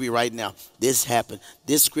listening to me right now, this happened.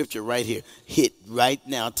 This scripture right here hit right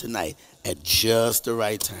now tonight at just the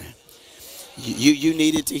right time. You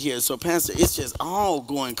needed to hear it. So, Pastor, it's just all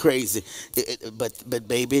going crazy. But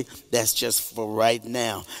baby, that's just for right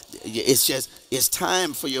now. It's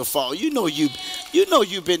time for your fall. You know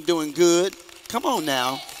you've been doing good. Come on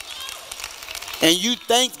now. And you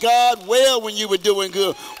thanked God well when you were doing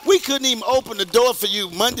good. We couldn't even open the door for you.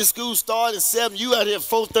 Monday school started at 7. You out here at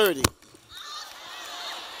 4:30.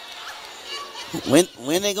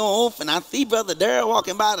 When they gonna open? I see Brother Darrell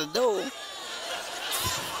walking by the door.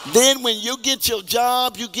 Then when you get your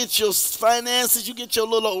job, you get your finances, you get your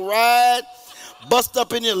little ride, bust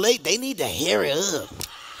up in your late, they need to hurry up.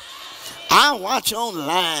 I watch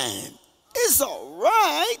online. It's all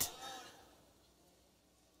right.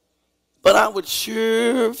 But I would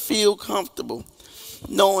sure feel comfortable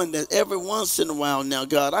knowing that every once in a while now,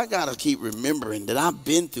 God, I got to keep remembering that I've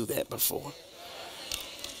been through that before.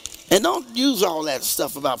 And don't use all that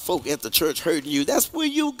stuff about folk at the church hurting you. That's where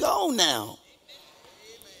you go now.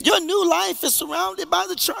 Your new life is surrounded by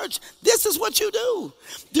the church. This is what you do.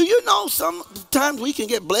 Do you know sometimes we can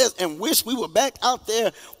get blessed and wish we were back out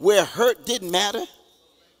there where hurt didn't matter?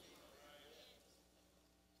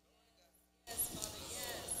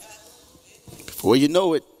 Before you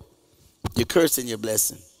know it, you're cursing your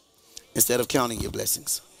blessing instead of counting your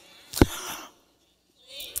blessings.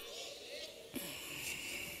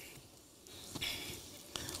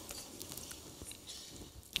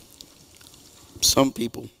 Some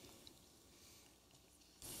people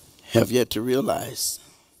have yet to realize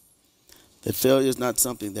that failure is not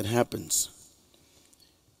something that happens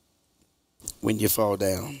when you fall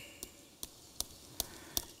down.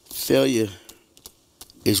 Failure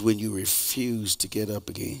is when you refuse to get up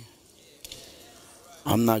again.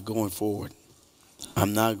 I'm not going forward.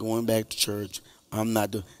 I'm not going back to church. I'm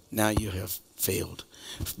not doing. Now you have failed.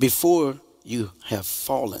 Before you have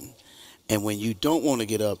fallen, and when you don't want to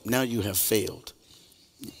get up, now you have failed.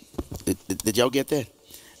 Did y'all get that?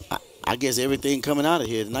 I guess everything coming out of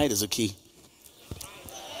here tonight is a key.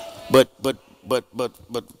 But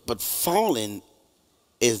falling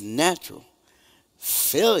is natural.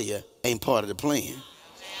 Failure ain't part of the plan.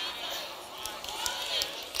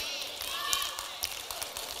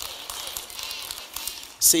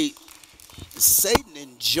 See, Satan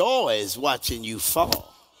enjoys watching you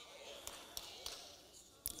fall.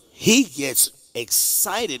 He gets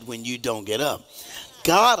excited when you don't get up.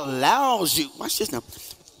 God allows you, watch this now.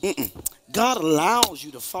 God allows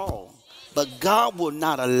you to fall, but God will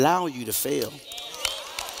not allow you to fail.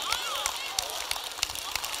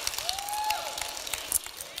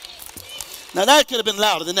 Now that could have been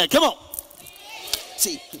louder than that. Come on.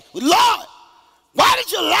 See, Lord, why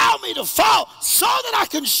did you allow me to fall? So that I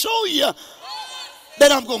can show you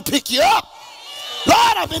that I'm going to pick you up.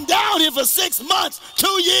 Lord, I've been down here for 6 months, 2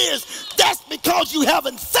 years. That's because you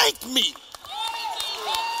haven't thanked me.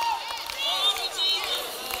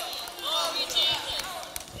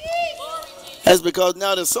 That's because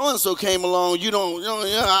now that so-and-so came along,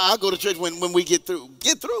 I go to church when we get through.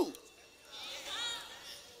 Get through.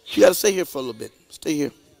 You got to stay here for a little bit. Stay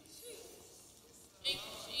here.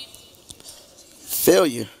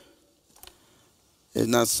 Failure is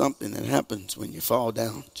not something that happens when you fall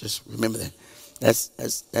down. Just remember that.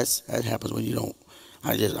 That happens when you don't.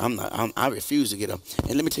 I refuse to get up.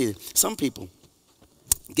 And let me tell you, some people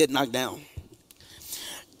get knocked down.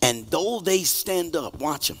 And though they stand up,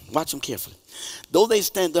 watch them carefully. Though they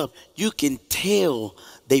stand up, you can tell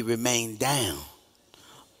they remain down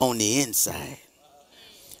on the inside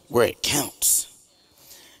where it counts.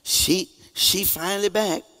 She finally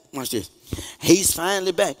back. Watch this. He's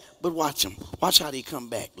finally back. But watch him. Watch how they come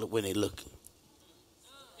back. Look when they look.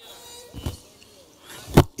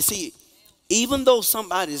 You see, even though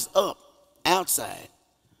somebody's up outside,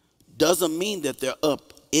 doesn't mean that they're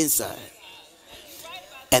up inside.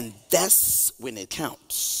 And that's when it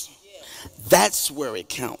counts. That's where it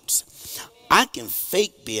counts. I can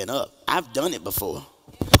fake being up. I've done it before.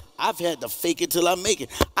 I've had to fake it till I make it.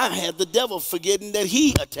 I've had the devil forgetting that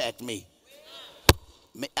he attacked me.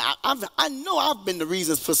 I know I've been the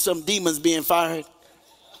reasons for some demons being fired.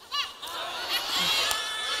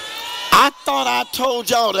 I thought I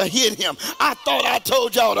told y'all to hit him. I thought I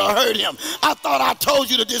told y'all to hurt him. I thought I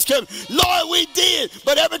told you to discourage him. Lord, we did.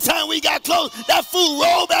 But every time we got close, that fool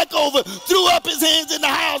rolled back over, threw up his hands in the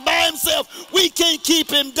house by himself. We can't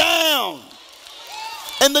keep him down.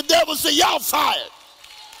 And the devil said, y'all fired.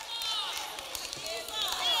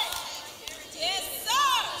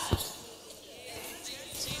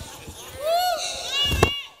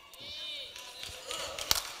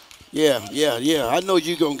 Yeah. I know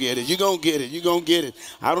you're going to get it. You're going to get it. You're going to get it.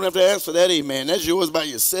 I don't have to ask for that amen. That's yours by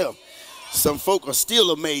yourself. Some folk are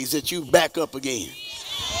still amazed that you back up again.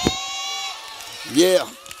 Yeah.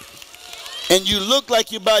 And you look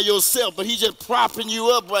like you're by yourself, but he's just propping you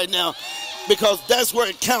up right now because that's where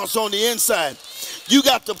it counts on the inside. You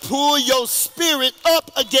got to pull your spirit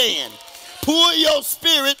up again. Pull your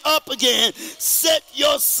spirit up again. Set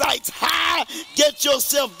your sights high. Get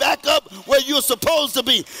yourself back up where you're supposed to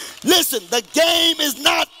be. Listen, the game is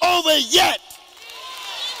not over yet.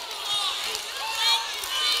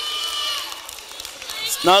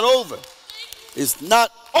 It's not over. It's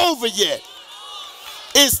not over yet.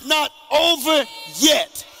 It's not over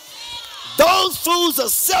yet. Those fools are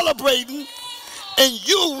celebrating and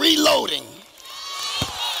you reloading.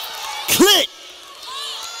 Click.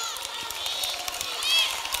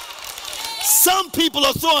 Some people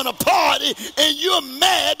are throwing a party and you're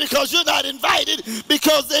mad because you're not invited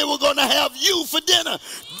because they were going to have you for dinner.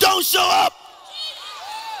 Don't show up.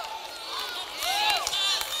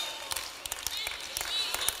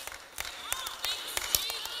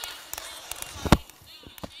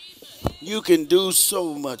 You can do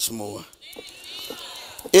so much more.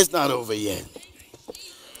 It's not over yet.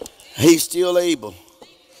 He's still able.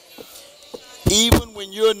 Even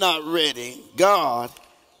when you're not ready, God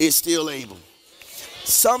is still able.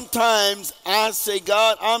 Sometimes I say,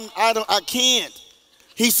 God, I can't.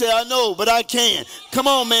 He said, I know, but I can. Come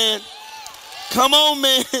on, man. Come on,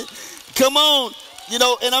 man. Come on. You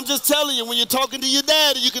know, and I'm just telling you, when you're talking to your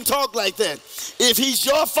daddy, you can talk like that. If he's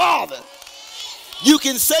your father, you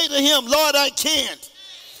can say to him, Lord, I can't.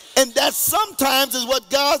 And that sometimes is what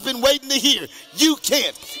God's been waiting to hear. You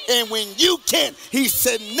can't. And when you can't, he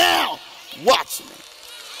said, now watch me.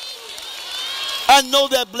 I know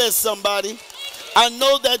that blessed somebody. I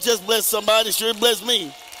know that just blessed somebody. Sure blessed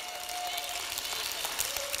me.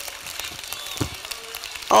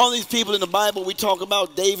 All these people in the Bible, we talk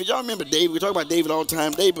about David. Y'all remember David? We talk about David all the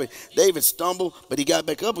time. David stumbled, but he got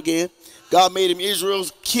back up again. God made him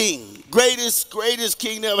Israel's king. Greatest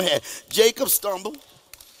king never had. Jacob stumbled,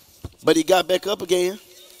 but he got back up again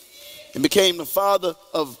and became the father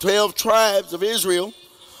of 12 tribes of Israel.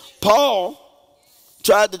 Paul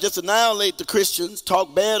tried to just annihilate the Christians,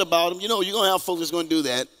 talk bad about them. You know, you're going to have folks that's going to do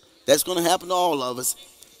that. That's going to happen to all of us.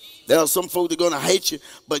 There are some folks that are going to hate you,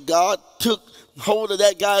 but God took hold of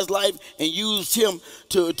that guy's life and used him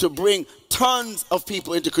to bring tons of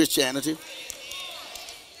people into Christianity.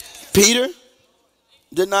 Peter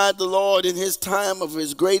denied the Lord in his time of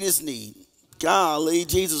his greatest need. Golly,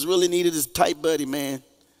 Jesus really needed his tight buddy, man.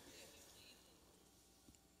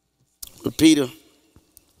 But Peter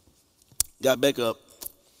got back up,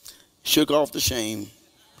 shook off the shame,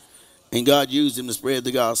 and God used him to spread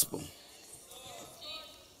the gospel.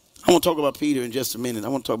 I want to talk about Peter in just a minute. I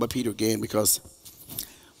want to talk about Peter again because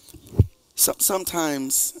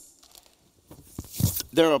sometimes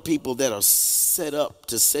there are people that are set up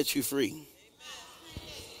to set you free.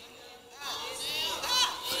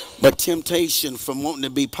 But temptation from wanting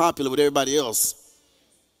to be popular with everybody else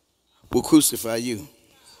will crucify you.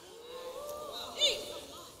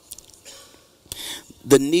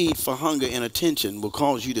 The need for hunger and attention will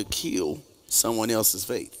cause you to kill someone else's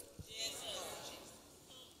faith.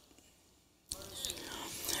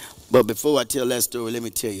 But before I tell that story, let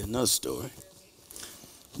me tell you another story.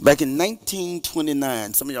 Back in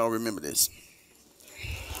 1929, some of y'all remember this.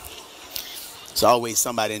 It's always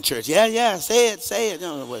somebody in church. Yeah, say it. You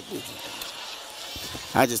know what?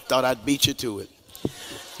 I just thought I'd beat you to it.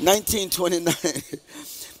 1929,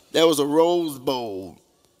 there was a Rose Bowl.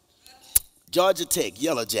 Georgia Tech,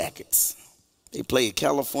 Yellow Jackets. They played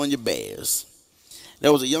California Bears.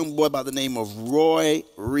 There was a young boy by the name of Roy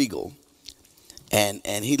Rickie.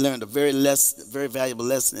 And he learned a very valuable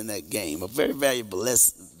lesson in that game. A very valuable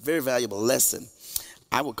lesson.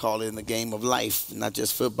 I would call it in the game of life, not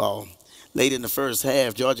just football. Late in the first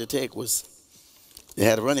half, Georgia Tech they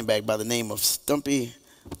had a running back by the name of Stumpy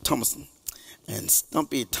Thomason. And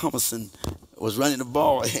Stumpy Thomason was running the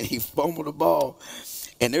ball, and he fumbled the ball.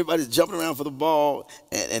 And everybody's jumping around for the ball,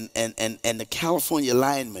 and the California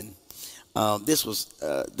lineman. This was in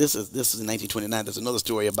 1929. There's another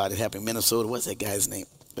story about it happening in Minnesota. What's that guy's name?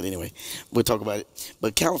 But anyway, we'll talk about it.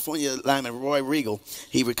 But California lineman Roy Rickie,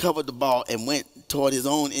 he recovered the ball and went toward his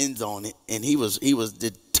own end zone, and he was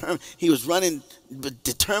determined. He was running,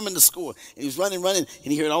 determined to score. And he was running, and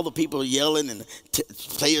he heard all the people yelling and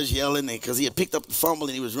players yelling because he had picked up the fumble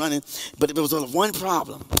and he was running. But there was only one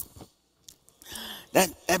problem.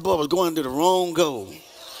 That boy was going to the wrong goal.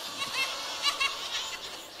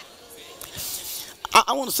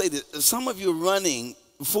 I want to say that some of you are running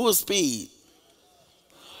full speed,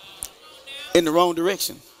 in the wrong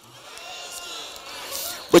direction.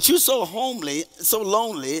 But you so homely, so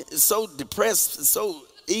lonely, so depressed, so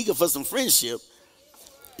eager for some friendship.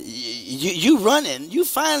 You running, you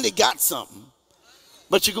finally got something,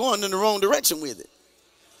 but you're going in the wrong direction with it.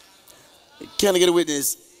 Can I get a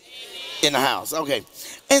witness in the house? Okay.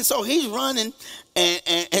 And so he's running,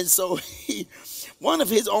 and so one of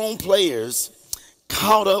his own players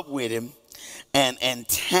caught up with him and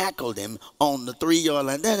tackled him on the 3-yard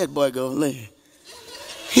line. There that boy goes, look,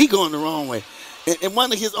 he going the wrong way. And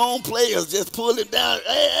one of his own players just pulled him down.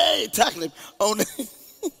 Hey, tackle him on the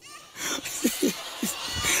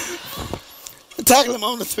tackle him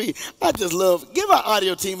on the 3. I just love it. Give our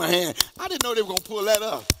audio team a hand. I didn't know they were gonna pull that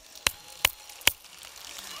up.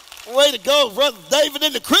 Way to go, brother David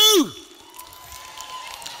and the crew.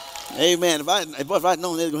 Amen. If I'd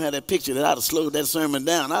known they were gonna have that picture, that I'd have slowed that sermon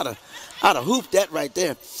down. I'd have hooped that right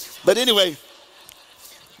there. But anyway,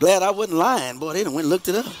 glad I wasn't lying. Boy, they done went and looked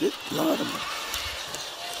it up. Good Lord.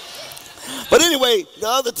 But anyway, the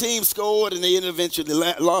other team scored and they eventually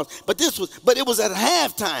lost. But it was at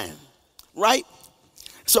halftime, right?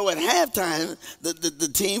 So at halftime, the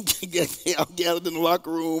team gathered in the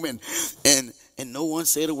locker room and no one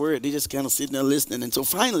said a word. They just kind of sitting there listening. And so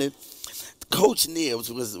finally, Coach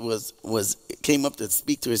Nibs came up to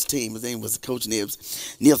speak to his team. His name was Coach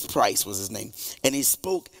Nibs. Nibs Price was his name. And he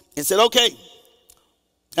spoke and said, okay,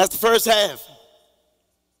 that's the first half.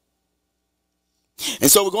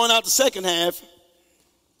 And so we're going out the second half.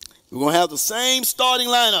 We're going to have the same starting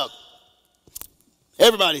lineup.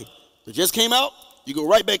 Everybody that just came out, you go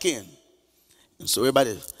right back in. And so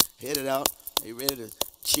everybody headed out. They ready to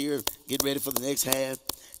cheer, get ready for the next half,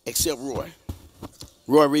 except Roy.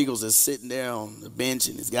 Roy Regals is sitting there on the bench,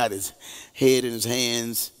 and he's got his head in his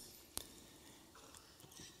hands.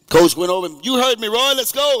 Coach went over, you heard me, Roy,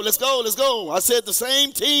 let's go, let's go, let's go. I said the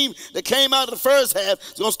same team that came out of the first half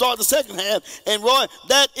is going to start the second half. And Roy,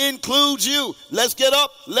 that includes you. Let's get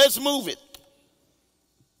up, let's move it.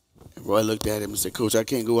 And Roy looked at him and said, Coach, I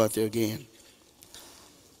can't go out there again.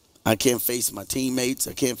 I can't face my teammates.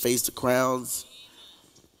 I can't face the crowds.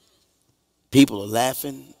 People are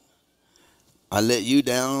laughing. I let you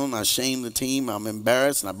down. I shamed the team. I'm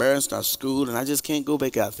embarrassed, and I embarrassed our school, and I just can't go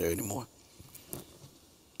back out there anymore.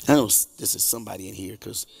 I know this is somebody in here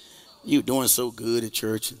because you were doing so good at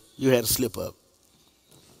church. You had a slip up.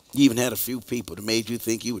 You even had a few people that made you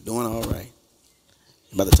think you were doing all right.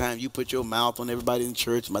 And by the time you put your mouth on everybody in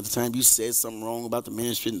church, by the time you said something wrong about the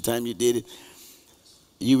ministry, and the time you did it,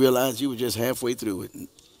 you realized you were just halfway through it. And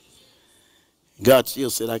God still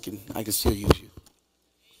said, I can still use you.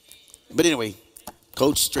 But anyway,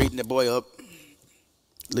 Coach straightened the boy up,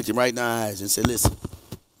 looked him right in the eyes and said, listen,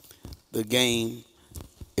 the game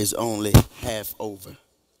is only half over.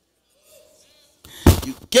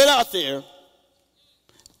 You get out there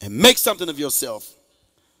and make something of yourself.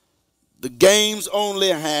 The game's only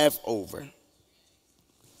half over.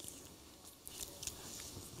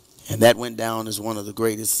 And that went down as one of the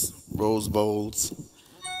greatest Rose Bowls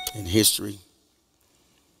in history.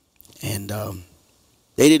 And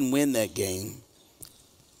they didn't win that game,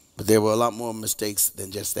 but there were a lot more mistakes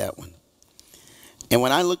than just that one. And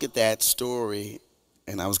when I look at that story,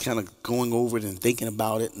 and I was kind of going over it and thinking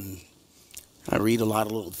about it, and I read a lot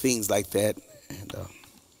of little things like that, and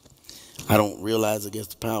I don't realize, I guess,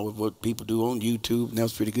 the power of what people do on YouTube, and that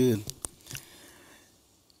was pretty good.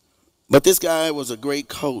 But this guy was a great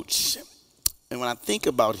coach, and when I think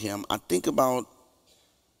about him, I think about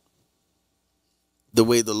the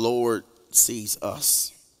way the Lord sees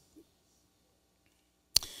us.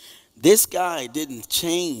 This guy didn't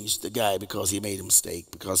change the guy because he made a mistake,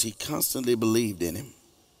 because he constantly believed in him.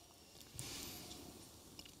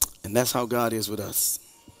 And that's how God is with us.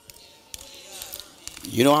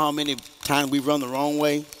 You know how many times we run the wrong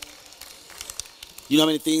way? You know how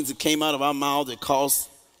many things that came out of our mouth that cost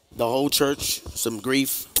the whole church some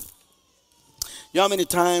grief? You know how many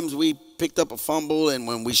times we picked up a fumble, and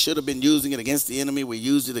when we should have been using it against the enemy, we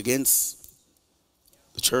used it against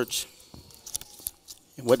the church?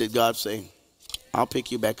 And what did God say? I'll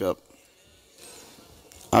pick you back up.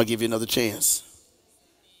 I'll give you another chance.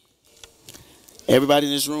 Everybody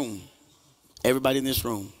in this room,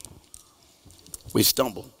 we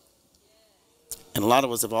stumble. And a lot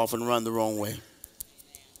of us have often run the wrong way.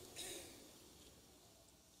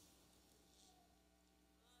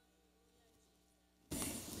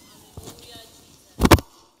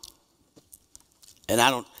 And I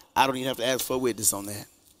don't even have to ask for a witness on that.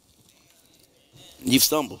 You've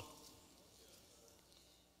stumbled.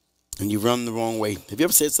 And you've run the wrong way. Have you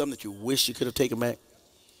ever said something that you wish you could have taken back?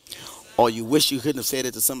 Or you wish you couldn't have said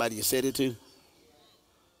it to somebody you said it to?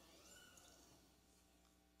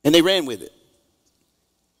 And they ran with it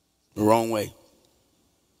the wrong way.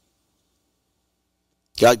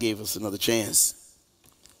 God gave us another chance.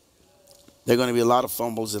 There are going to be a lot of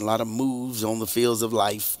fumbles and a lot of moves on the fields of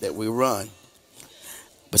life that we run.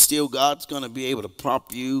 But still, God's going to be able to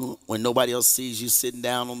prop you when nobody else sees you sitting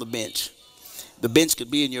down on the bench. The bench could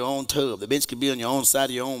be in your own tub. The bench could be on your own side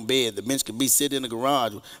of your own bed. The bench could be sitting in the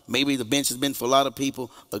garage. Maybe the bench has been for a lot of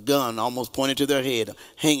people a gun almost pointed to their head,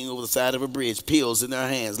 hanging over the side of a bridge, pills in their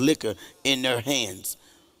hands, liquor in their hands,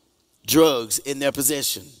 drugs in their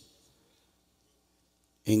possession.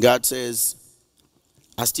 And God says,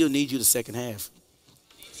 I still need you the second half.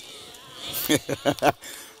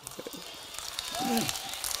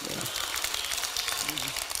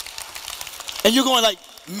 And you're going like,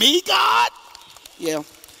 me, God? Yeah.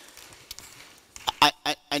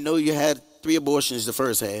 I know you had 3 abortions the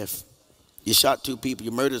first half. You shot 2 people.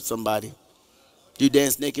 You murdered somebody. You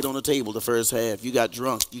danced naked on the table the first half. You got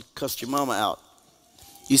drunk. You cussed your mama out.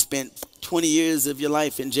 You spent 20 years of your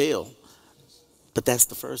life in jail. But that's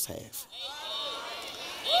the first half.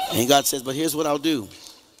 And God says, but here's what I'll do.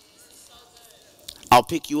 I'll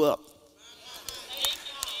pick you up.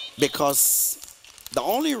 Because the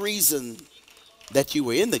only reason that you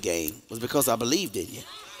were in the game was because I believed in you.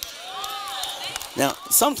 Now,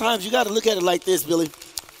 sometimes you got to look at it like this, Billy.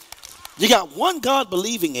 You got one God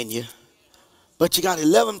believing in you, but you got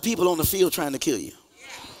 11 people on the field trying to kill you.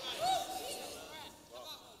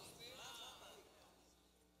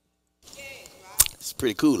 It's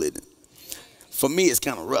pretty cool, isn't it? For me, it's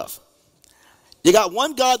kind of rough. You got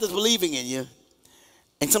one God that's believing in you,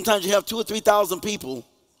 and sometimes you have 2,000 or 3,000 people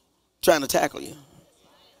trying to tackle you.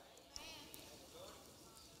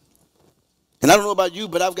 And I don't know about you,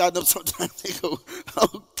 but I've gotten up sometimes and go,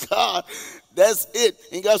 oh, God, that's it.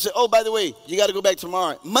 And God said, oh, by the way, you got to go back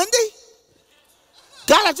tomorrow. Monday?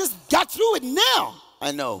 God, I just got through it now.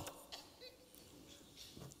 I know.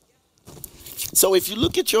 So if you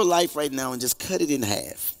look at your life right now and just cut it in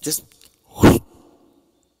half, just whoosh,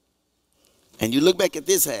 and you look back at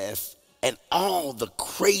this half and all the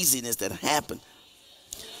craziness that happened.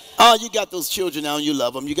 Oh, you got those children now and you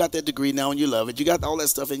love them. You got that degree now and you love it. You got all that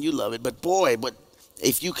stuff and you love it. But boy,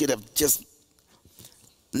 if you could have just,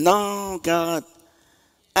 no, God,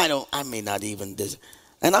 I may not even,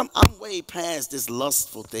 and I'm way past this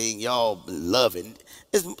lustful thing y'all loving.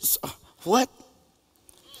 What?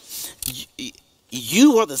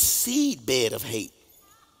 You are the seed bed of hate.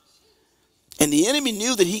 And the enemy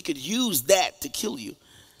knew that he could use that to kill you.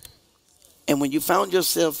 And when you found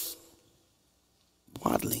yourself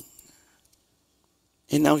waddling,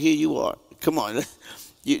 and now here you are. Come on.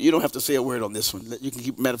 You don't have to say a word on this one. You can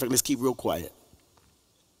keep, matter of fact, let's keep real quiet.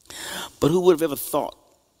 But who would have ever thought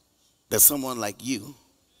that someone like you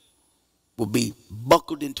would be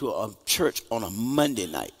buckled into a church on a Monday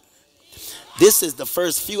night? This is the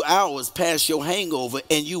first few hours past your hangover,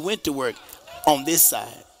 and you went to work on this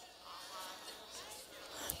side.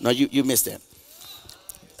 No, you missed that.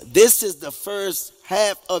 This is the first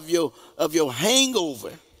half of your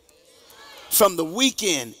hangover from the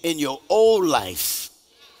weekend in your old life.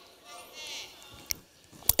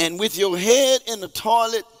 And with your head in the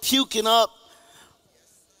toilet, puking up,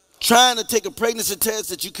 trying to take a pregnancy test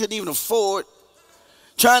that you couldn't even afford,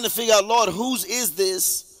 trying to figure out, Lord, whose is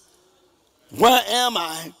this? Where am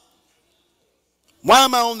I? Why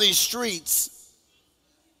am I on these streets?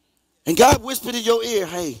 And God whispered in your ear,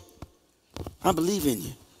 hey, I believe in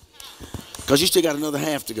you. Because you still got another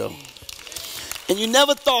half to go. And you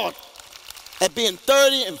never thought at being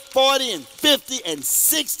 30 and 40 and 50 and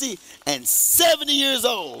 60 and 70 years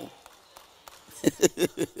old,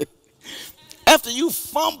 after you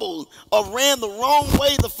fumbled or ran the wrong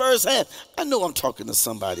way the first half. I know I'm talking to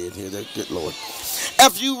somebody in here, good Lord.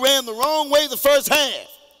 After you ran the wrong way the first half,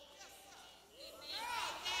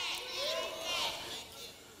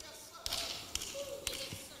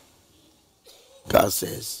 God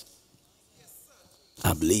says,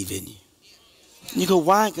 I believe in you. And you go,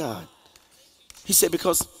 why, God? He said,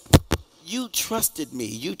 because you trusted me.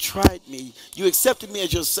 You tried me. You accepted me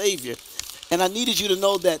as your Savior. And I needed you to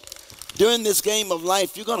know that during this game of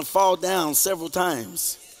life, you're going to fall down several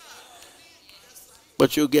times.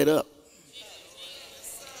 But you'll get up.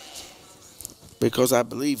 Because I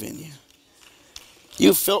believe in you.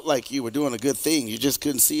 You felt like you were doing a good thing. You just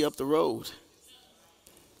couldn't see up the road.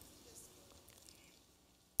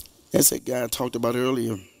 That's that guy I talked about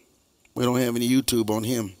earlier. We don't have any YouTube on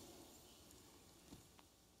him.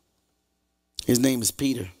 His name is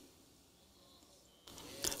Peter.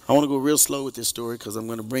 I want to go real slow with this story because I'm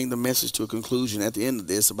going to bring the message to a conclusion at the end of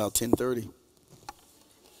this about 10:30.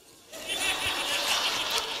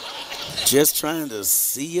 Just trying to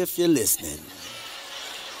see if you're listening.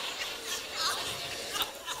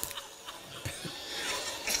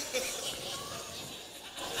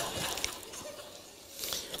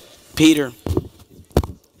 Peter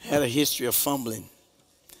had a history of fumbling.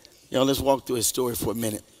 Y'all, let's walk through his story for a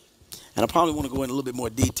minute. And I probably want to go in a little bit more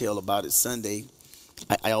detail about it Sunday.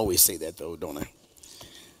 I always say that, though, don't I?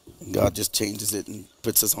 God just changes it and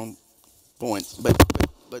puts us on point.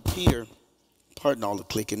 But Peter, pardon all the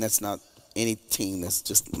clicking, that's not any team. That's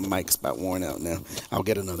just Mike's about worn out now. I'll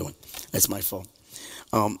get another one. That's my fault.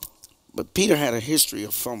 But Peter had a history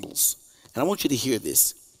of fumbles. And I want you to hear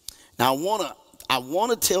this. Now, I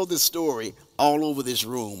want to tell this story all over this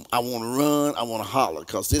room. I want to run. I want to holler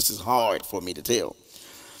because this is hard for me to tell.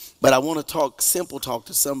 But I want to talk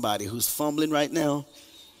to somebody who's fumbling right now.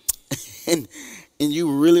 and you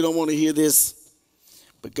really don't want to hear this.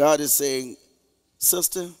 But God is saying,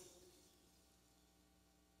 sister,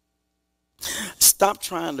 stop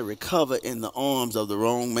trying to recover in the arms of the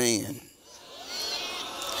wrong man.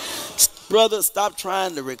 Brother, stop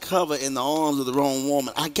trying to recover in the arms of the wrong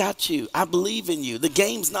woman. I got you. I believe in you. The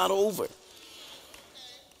game's not over.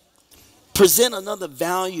 Present another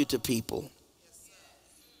value to people.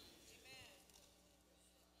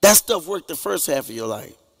 That stuff worked the first half of your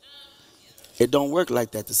life. It don't work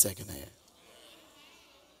like that the second half.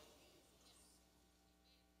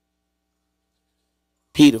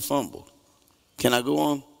 Peter fumbled. Can I go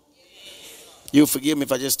on? You'll forgive me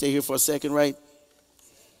if I just stay here for a second, right?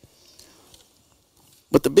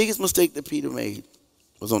 But the biggest mistake that Peter made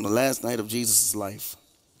was on the last night of Jesus' life.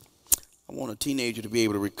 I want a teenager to be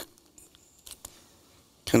able to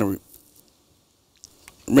kind of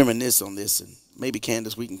reminisce on this. And maybe,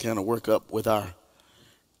 Candace, we can kind of work up with our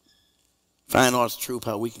fine arts troupe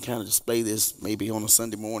how we can kind of display this maybe on a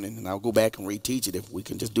Sunday morning. And I'll go back and reteach it if we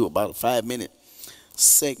can just do about a 5-minute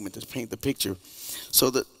segment to paint the picture. So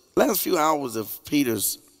the last few hours of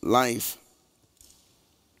Peter's life,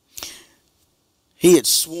 he had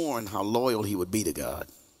sworn how loyal he would be to God.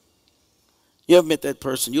 You ever met that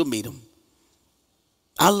person? You'll meet him.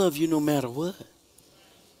 I love you no matter what.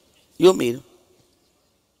 You'll meet him.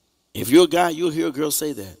 If you're a guy, you'll hear a girl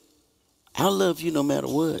say that. I love you no matter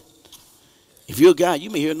what. If you're a guy, you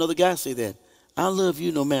may hear another guy say that. I love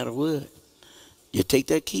you no matter what. You take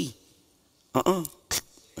that key.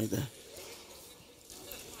 Like that.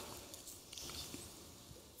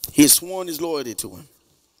 He had sworn his loyalty to him.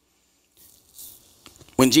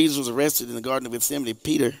 When Jesus was arrested in the Garden of Gethsemane,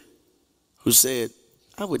 Peter, who said,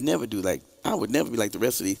 I would never be like the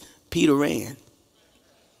rest of these, Peter ran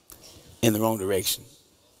in the wrong direction.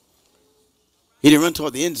 He didn't run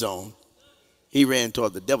toward the end zone. He ran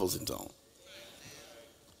toward the devil's end zone.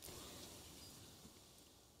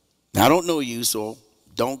 Now, I don't know you, so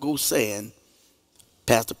don't go saying,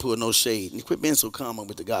 Pastor, pour no shade. And quit being so common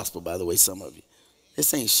with the gospel, by the way, some of you.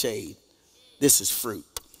 This ain't shade. This is fruit.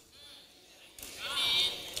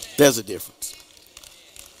 There's a difference.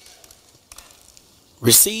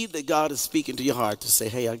 Receive that God is speaking to your heart to say,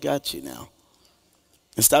 hey, I got you now.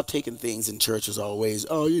 And stop taking things in churches always.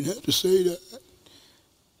 Oh, you didn't have to say that.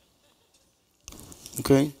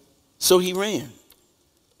 Okay? So he ran.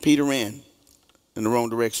 Peter ran in the wrong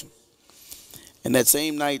direction. And that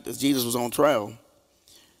same night as Jesus was on trial,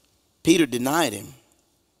 Peter denied him.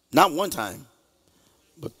 Not one time,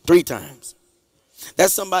 but 3 times.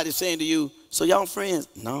 That's somebody saying to you, so y'all friends?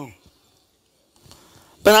 No.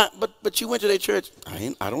 But you went to their church.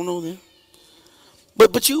 I don't know them.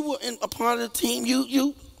 But you were a part of the team.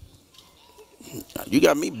 You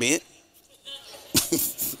got me bent.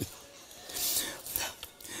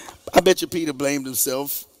 I bet you Peter blamed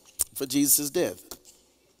himself for Jesus' death.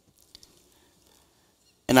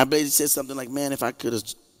 And I bet he said something like, man, if I could have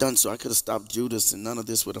done so, I could have stopped Judas and none of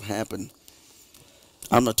this would have happened.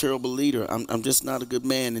 I'm a terrible leader. I'm just not a good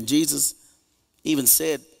man. And Jesus even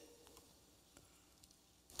said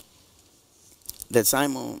that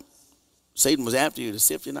Satan was after you to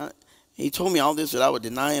sift you not. He told me all this that I would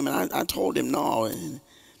deny him, and I told him no.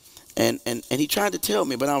 And he tried to tell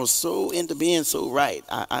me, but I was so into being so right,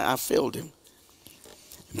 I failed him.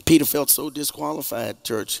 And Peter felt so disqualified,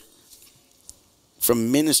 church,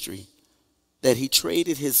 from ministry that he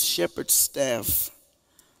traded his shepherd's staff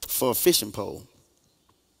for a fishing pole.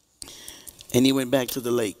 And he went back to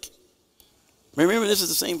the lake. Remember, this is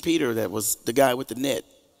the same Peter that was the guy with the net.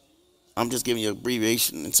 I'm just giving you an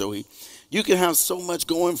abbreviation. And so you can have so much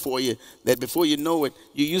going for you that before you know it,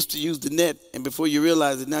 you used to use the net, and before you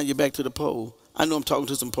realize it, now you're back to the pole. I know I'm talking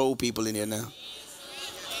to some pole people in here now.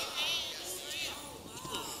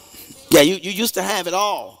 Yeah, you used to have it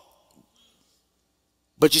all.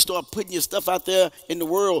 But you start putting your stuff out there in the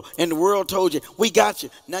world, and the world told you, we got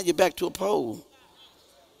you. Now you're back to a pole.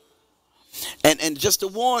 And just a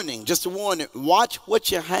warning, watch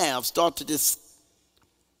what you have start to this.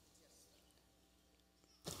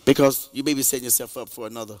 Because you may be setting yourself up for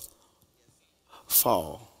another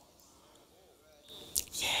fall.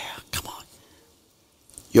 Yeah, come on.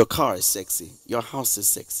 Your car is sexy. Your house is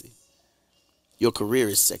sexy. Your career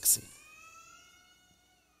is sexy.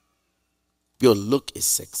 Your look is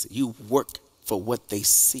sexy. You work for what they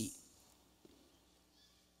see.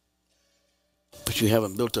 But you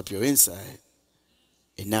haven't built up your inside.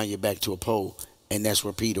 And now you're back to a pole. And that's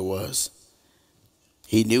where Peter was.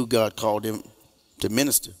 He knew God called him to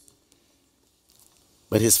minister.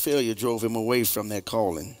 But his failure drove him away from that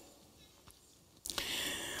calling.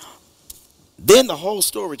 Then the whole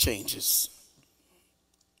story changes.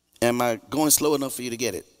 Am I going slow enough for you to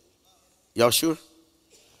get it? Y'all sure?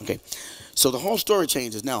 Okay. So the whole story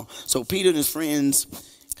changes now. So Peter and his friends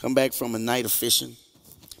come back from a night of fishing.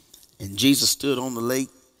 And Jesus stood on the lake.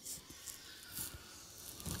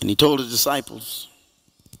 And he told the disciples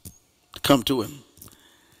to come to him.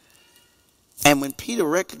 And when Peter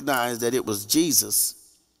recognized that it was Jesus,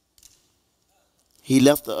 he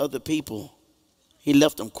left the other people. He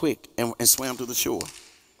left them quick and swam to the shore.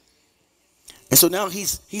 And so now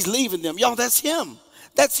he's leaving them. Y'all, that's him.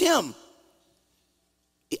 That's him.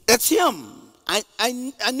 That's him.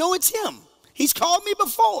 I know it's him. He's called me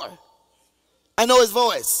before. I know his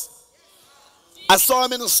voice. I saw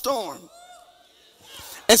him in a storm.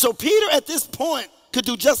 And so Peter at this point could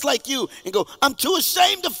do just like you and go, I'm too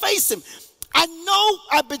ashamed to face him. I know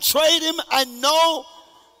I betrayed him. I know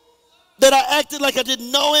that I acted like I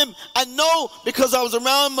didn't know him. I know because I was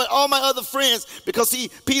around all my other friends. Because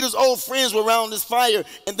see, Peter's old friends were around this fire.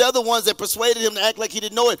 And they're the ones that persuaded him to act like he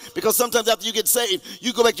didn't know it. Because sometimes after you get saved,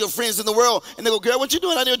 you go back to your friends in the world. And they go, girl, what you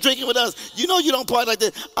doing out there drinking with us? You know you don't party like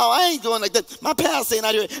that. Oh, I ain't going like that. My past ain't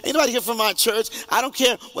out here. Ain't nobody here from my church. I don't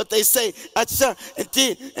care what they say.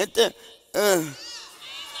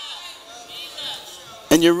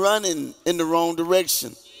 And you're running in the wrong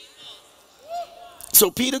direction. So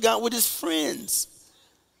Peter got with his friends.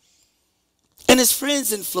 And his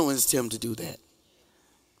friends influenced him to do that.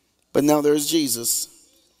 But now there's Jesus.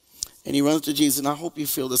 And he runs to Jesus. And I hope you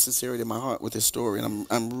feel the sincerity in my heart with this story. And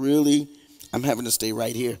I'm having to stay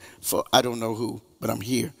right here for I don't know who, but I'm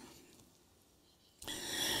here.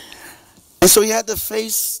 And so he had to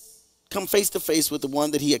come face to face with the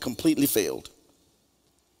one that he had completely failed.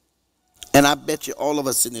 And I bet you all of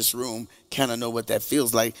us in this room kind of know what that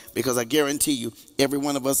feels like, because I guarantee you every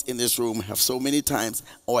one of us in this room have so many times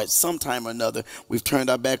or at some time or another we've turned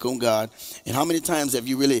our back on God. And how many times have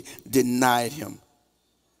you really denied him?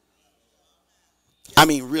 I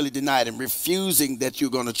mean really denied him, refusing that you're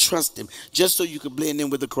going to trust him just so you could blend in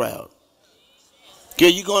with the crowd. Girl,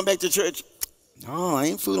 you going back to church? No, I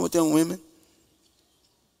ain't fooling with them women.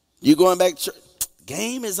 You going back to church?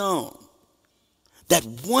 Game is on. That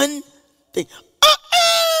one thing,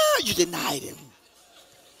 you denied him.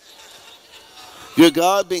 Your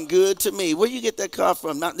God been good to me. Where you get that car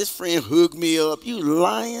from? Not this friend hooked me up. You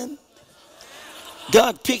lying.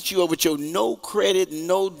 God picked you up with your no credit,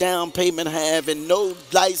 no down payment having, no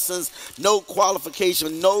license, no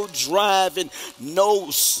qualification, no driving, no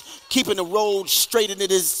keeping the road straight into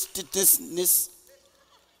this.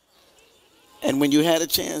 And when you had a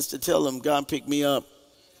chance to tell him, God picked me up,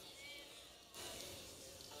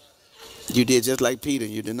 you did just like Peter,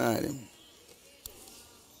 you denied him.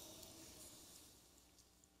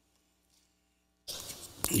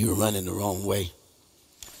 You were running the wrong way.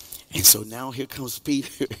 And so now here comes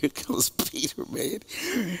Peter. Here comes Peter, man.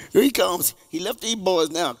 Here he comes. He left these boys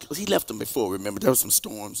now. He left them before, remember. There were some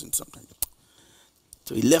storms and something.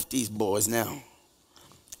 So he left these boys now.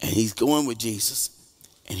 And he's going with Jesus.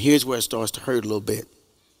 And here's where it starts to hurt a little bit.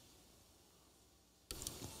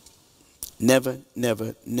 Never,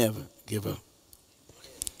 never, never give up.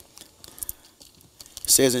 It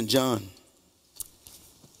says in John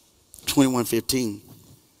 21:15.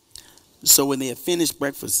 So when they had finished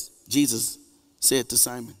breakfast, Jesus said to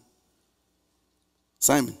Simon,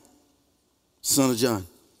 Simon, son of John,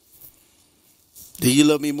 do you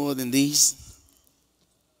love me more than these?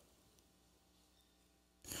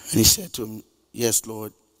 And he said to him, yes,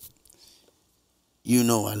 Lord, you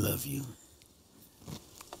know I love you.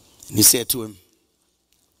 And he said to him,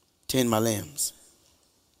 tend my lambs.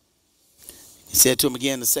 He said to him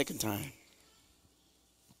again the second time,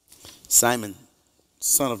 Simon,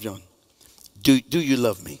 son of John, do you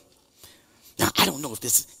love me? Now, I don't know if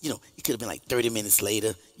this, it could have been like 30 minutes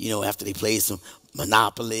later, after they played some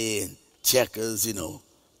Monopoly and checkers,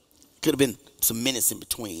 Could have been some minutes in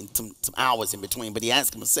between, some hours in between, but he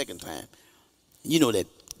asked him a second time. You know that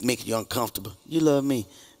makes you uncomfortable. You love me.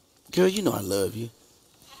 Girl, you know I love you.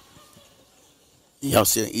 Y'all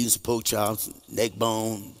sitting eating some pork chops, neck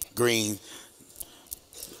bone, greens.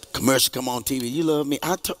 Commercial come on TV. You love me.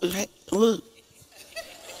 Hey, look.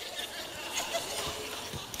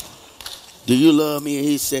 Do you love me? And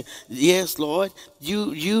he said, yes, Lord.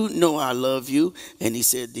 You know I love you. And he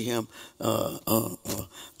said to him,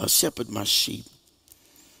 shepherd my sheep.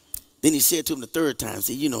 Then he said to him the third time,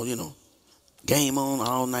 see, you know, game on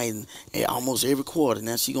all night and almost every quarter.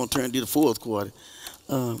 Now she's going to turn to the fourth quarter.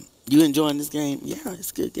 You enjoying this game? Yeah,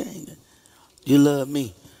 it's a good game. You love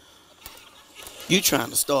me. You trying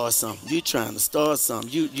to start something. You trying to start something.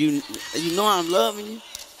 You know I'm loving you.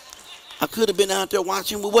 I could have been out there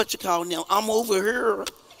watching with what you call now. I'm over here.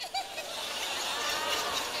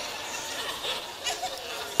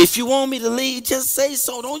 If you want me to leave, just say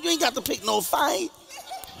so. You ain't got to pick no fight.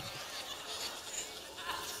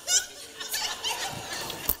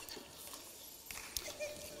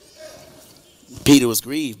 Peter was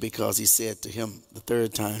grieved because he said to him the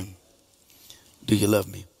third time, do you love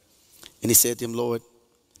me? And he said to him, Lord,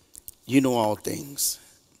 you know all things.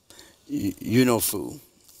 You know, fool.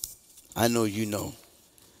 I know you know.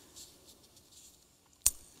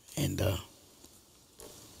 And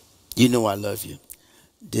you know I love you.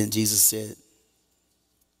 Then Jesus said,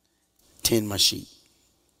 tend my sheep.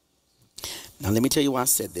 Now let me tell you why I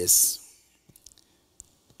said this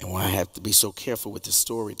and why I have to be so careful with this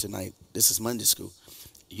story tonight. This is Monday school.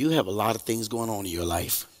 You have a lot of things going on in your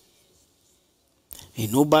life.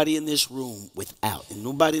 Ain't nobody in this room without. And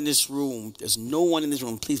nobody in this room, there's no one in this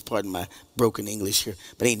room, please pardon my broken English here,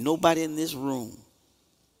 but ain't nobody in this room.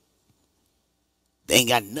 They ain't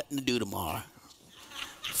got nothing to do tomorrow.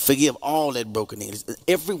 Forgive all that broken English.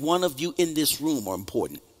 Every one of you in this room are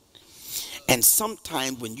important. And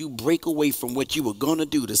sometimes when you break away from what you were going to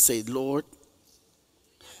do to say, Lord,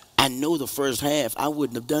 I know the first half I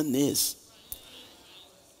wouldn't have done this.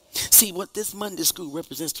 See, what this Monday school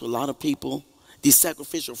represents to a lot of people, these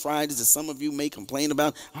sacrificial Fridays that some of you may complain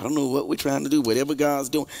about, I don't know what we're trying to do, whatever God's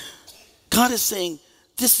doing. God is saying,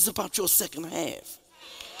 this is about your second half.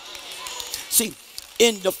 See,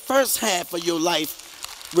 in the first half of your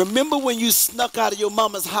life, remember when you snuck out of your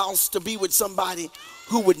mama's house to be with somebody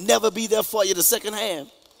who would never be there for you the second half?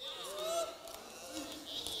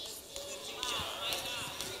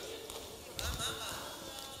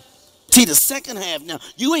 See, the second half now,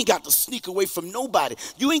 you ain't got to sneak away from nobody.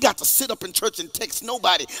 You ain't got to sit up in church and text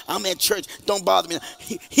nobody. I'm at church, don't bother me.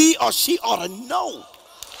 He or she ought to know.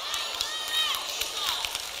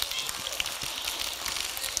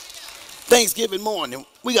 Thanksgiving morning,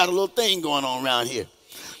 we got a little thing going on around here.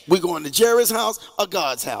 We're going to Jerry's house or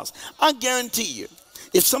God's house. I guarantee you,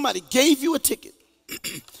 if somebody gave you a ticket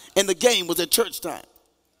and the game was at church time,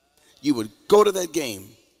 you would go to that game.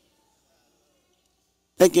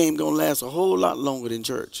 That game gonna last a whole lot longer than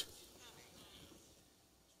church.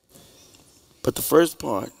 But the first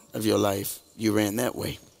part of your life, you ran that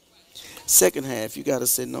way. Second half, you gotta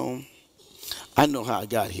say, no, I know how I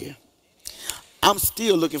got here. I'm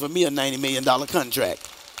still looking for me a $90 million contract.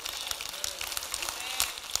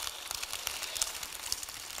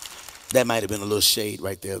 That might have been a little shade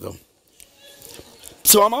right there, though.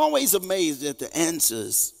 So I'm always amazed at the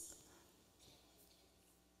answers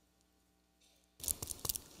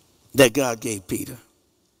that God gave Peter.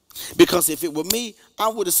 Because if it were me, I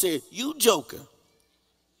would have said, you joker.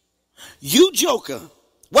 You joker.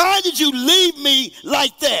 Why did you leave me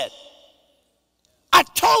like that? I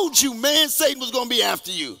told you, man, Satan was going to be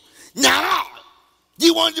after you. Nah,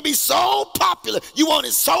 you wanted to be so popular. You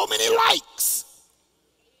wanted so many likes.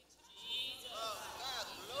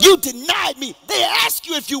 You denied me. They asked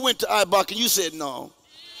you if you went to IBOC and you said no.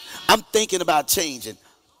 I'm thinking about changing.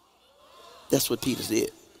 That's what Peter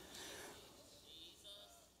did.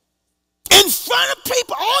 In front of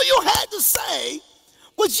people, all you had to say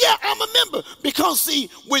was, yeah, I'm a member. Because, see,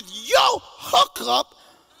 with your hookup,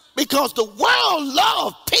 because the world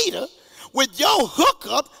loved Peter, with your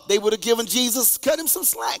hookup, they would have given Jesus, cut him some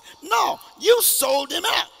slack. No, you sold him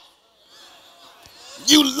out.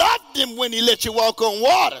 You loved him when he let you walk on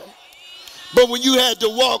water. But when you had to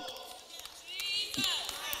walk,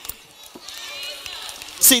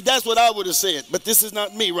 see, that's what I would have said. But this is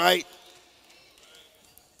not me, right?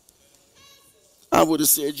 I would have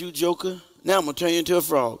said, you joker, now I'm going to turn you into a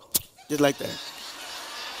frog. Just like that.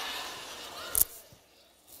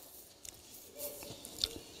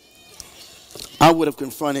 I would have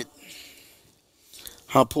confronted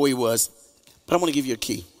how poor he was. But I want to give you a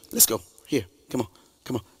key. Let's go. Here, come on,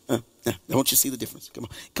 come on. Now, don't you see the difference? Come on.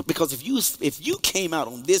 Because if you came out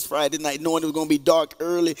on this Friday night knowing it was going to be dark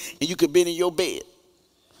early and you could have been in your bed,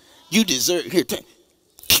 you deserve,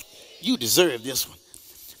 you deserve this one.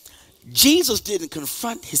 Jesus didn't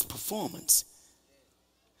confront his performance.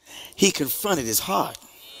 He confronted his heart.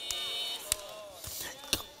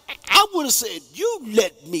 I would have said, you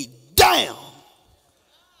let me down.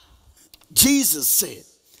 Jesus said,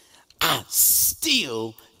 I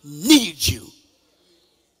still need you.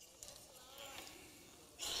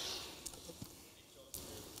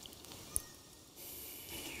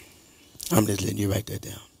 I'm just letting you write that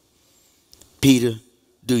down. Peter,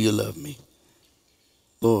 do you love me?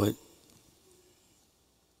 Lord,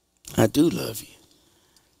 I do love you.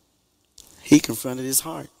 He confronted his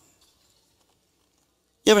heart.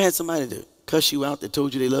 You ever had somebody to cuss you out that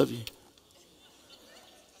told you they love you?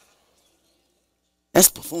 That's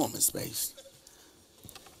performance-based.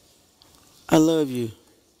 I love you.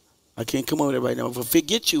 I can't come over there right now. But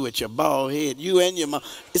forget you with your bald head. You and your mom.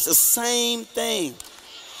 It's the same thing.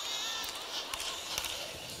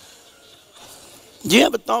 You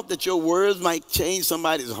ever thought that your words might change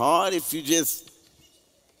somebody's heart if you just...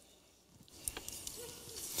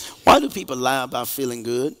 Why do people lie about feeling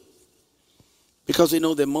good? Because they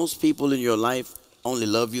know that most people in your life only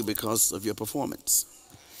love you because of your performance.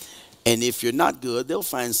 And if you're not good, they'll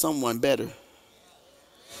find someone better.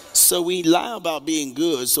 So we lie about being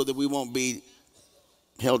good so that we won't be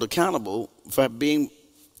held accountable for being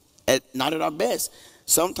not at our best.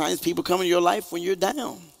 Sometimes people come in your life when you're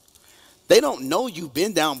down. They don't know you've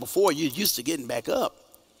been down before. You're used to getting back up.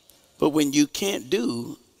 But when you can't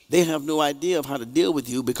do, they have no idea of how to deal with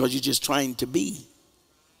you because you're just trying to be.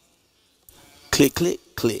 Click, click,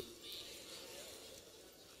 click.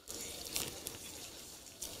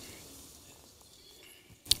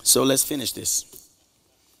 So let's finish this.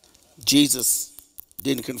 Jesus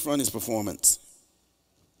didn't confront his performance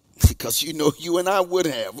because you know you and I would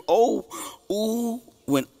have.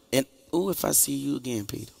 If I see you again,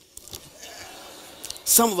 Peter.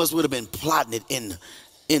 Some of us would have been plotting it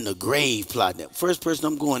in the grave, plotting it. First person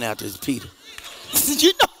I'm going after is Peter.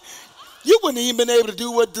 You know, you wouldn't even been able to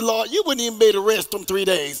do what the Lord, you wouldn't even be able to rest them 3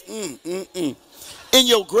 days. In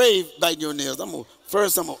your grave, biting your nails. I'm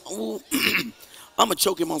gonna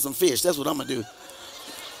choke him on some fish. That's what I'm gonna do.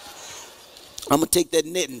 I'm gonna take that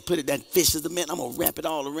net and put it, that fish is the net. I'm gonna wrap it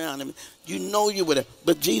all around him. You know you would have,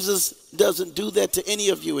 but Jesus doesn't do that to any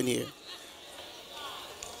of you in here.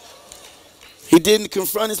 He didn't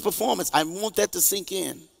confront his performance. I want that to sink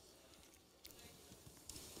in.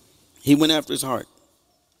 He went after his heart.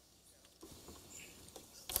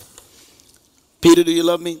 Peter, do you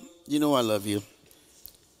love me? You know I love you.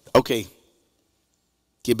 Okay.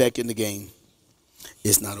 Get back in the game.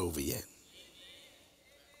 It's not over yet.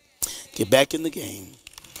 Get back in the game.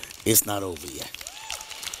 It's not over yet.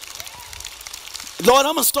 Lord,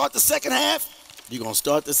 I'm going to start the second half. You're going to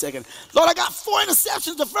start the second. Lord, I got 4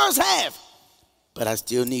 interceptions the first half. But I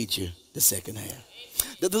still need you the second half.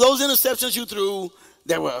 Those interceptions you threw,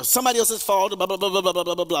 they were somebody else's fault, blah, blah, blah, blah, blah,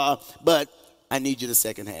 blah, blah, blah. But I need you the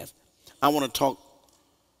second half. I want to talk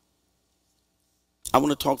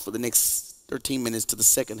for the next 13 minutes to the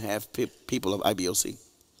second half people of IBOC.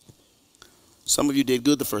 Some of you did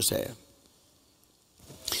good the first half.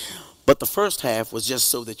 But the first half was just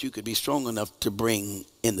so that you could be strong enough to bring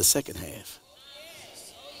in the second half.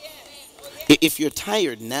 If you're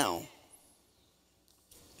tired now,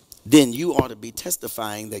 then you ought to be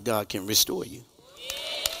testifying that God can restore you.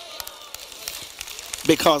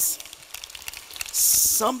 Because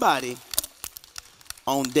somebody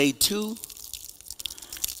on day 2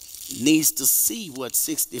 needs to see what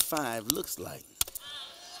 65 looks like.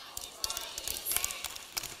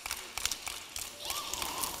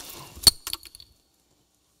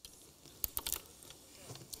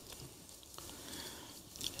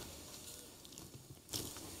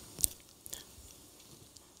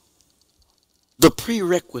 The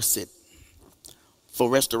prerequisite for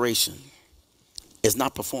restoration is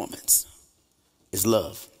not performance, it's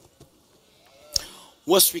love.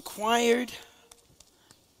 What's required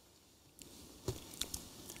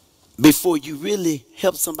before you really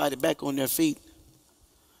help somebody back on their feet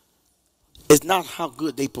is not how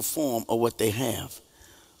good they perform or what they have,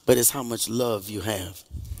 but it's how much love you have.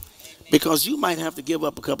 Because you might have to give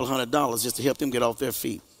up a couple $100 just to help them get off their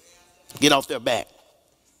feet, get off their back.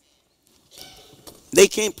 They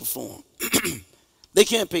can't perform. They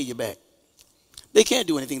can't pay you back. They can't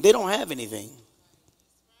do anything. They don't have anything.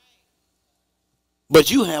 But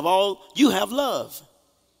you have love.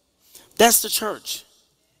 That's the church.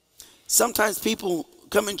 Sometimes people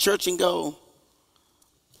come in church and go,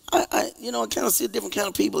 I kind of see a different kind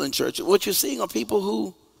of people in church. What you're seeing are people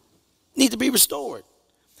who need to be restored.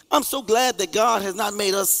 I'm so glad that God has not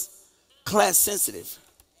made us class sensitive.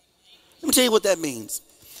 Let me tell you what that means.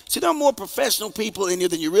 See, there are more professional people in here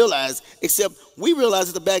than you realize, except we realize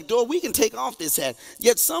at the back door we can take off this hat.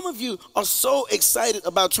 Yet some of you are so excited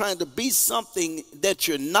about trying to be something that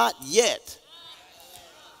you're not yet,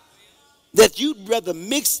 that you'd rather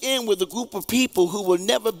mix in with a group of people who will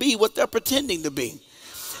never be what they're pretending to be.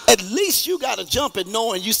 At least you got to jump at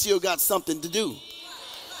knowing you still got something to do.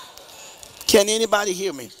 Can anybody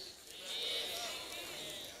hear me?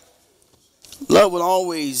 Love will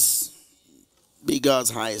always be God's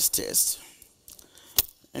highest test.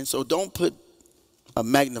 And so don't put a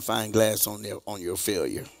magnifying glass on your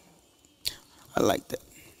failure. I like that.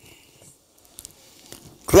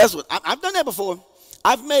 That's what I've done that before.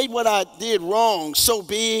 I've made what I did wrong so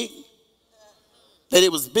big that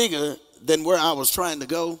it was bigger than where I was trying to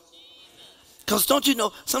go. Because don't you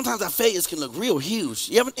know, sometimes our failures can look real huge.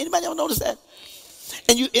 Anybody ever notice that?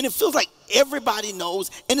 And it feels like everybody knows,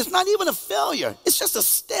 and it's not even a failure. It's just a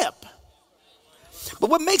step. But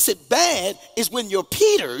what makes it bad is when your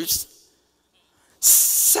Peters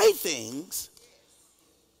say things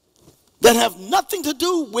that have nothing to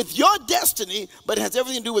do with your destiny, but it has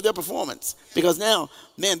everything to do with their performance. Because now,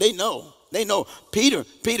 man, they know. They know Peter,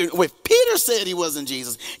 if Peter said he wasn't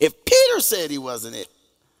Jesus, if Peter said he wasn't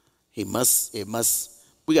it must,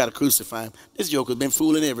 we got to crucify him. This joker's been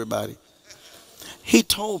fooling everybody. He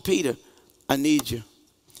told Peter, I need you.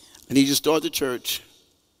 I need you to start the church.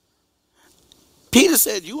 Peter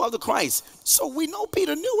said, you are the Christ. So we know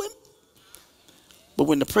Peter knew him. But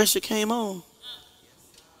when the pressure came on,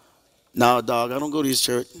 no, dog, I don't go to his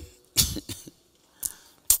church.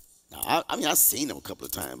 I've seen him a couple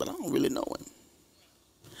of times, but I don't really know him.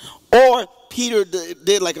 Or Peter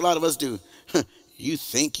did like a lot of us do. You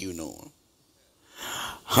think you know him.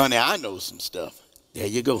 Honey, I know some stuff. There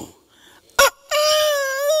you go.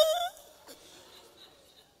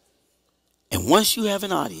 And once you have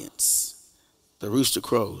an audience, the rooster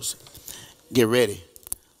crows. Get ready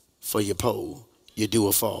for your pole. You do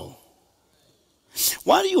a fall.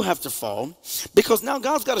 Why do you have to fall? Because now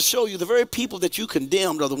God's got to show you the very people that you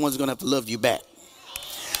condemned are the ones going to have to love you back.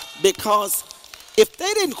 Because if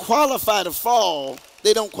they didn't qualify to fall,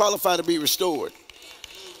 they don't qualify to be restored.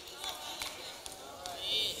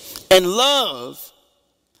 And love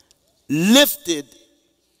lifted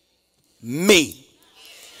me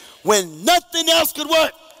when nothing else could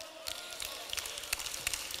work.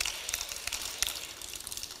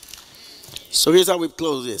 So here's how we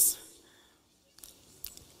close this.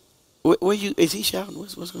 Is he shouting?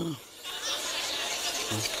 What's going on?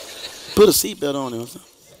 Put a seatbelt on him.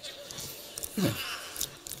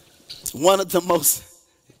 One of the most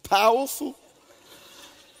powerful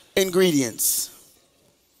ingredients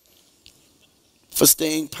for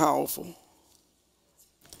staying powerful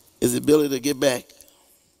is the ability to get back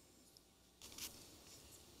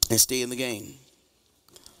and stay in the game.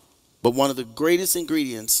 But one of the greatest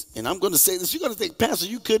ingredients, and I'm going to say this, you're going to think, Pastor,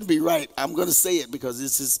 you couldn't be right. I'm going to say it because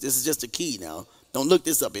this is just a key now. Don't look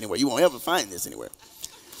this up anywhere. You won't ever find this anywhere.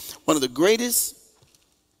 One of the greatest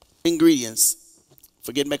ingredients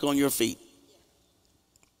for getting back on your feet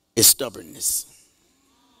is stubbornness.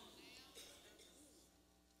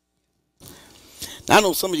 Now, I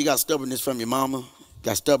know some of you got stubbornness from your mama,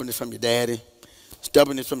 got stubbornness from your daddy,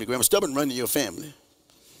 stubbornness from your grandma, stubborn running your family.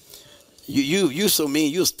 You so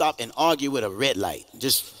mean, you'll stop and argue with a red light.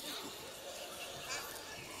 Just.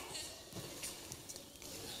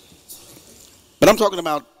 But I'm talking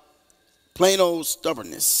about plain old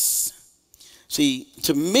stubbornness. See,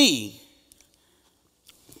 to me,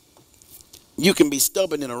 you can be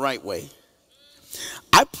stubborn in the right way.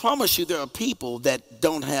 I promise you there are people that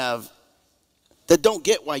don't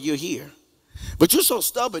get why you're here. But you're so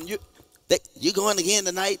stubborn, you're going again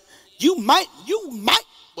tonight. You might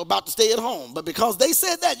were about to stay at home, but because they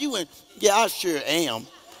said that, you went, yeah, I sure am.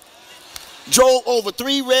 Drove over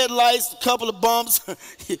 3 red lights, a couple of bumps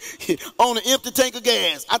on an empty tank of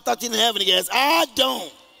gas. I thought you didn't have any gas. I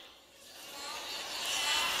don't.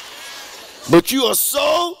 But you are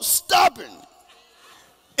so stubborn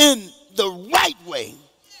in the right way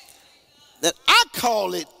that I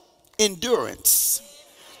call it endurance.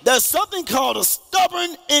 There's something called a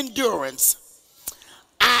stubborn endurance.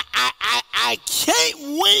 I can't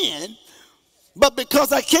win, but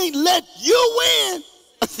because I can't let you win,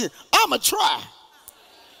 I'm going to try.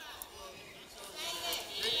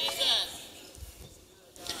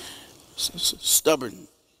 Stubborn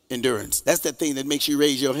endurance. That's that thing that makes you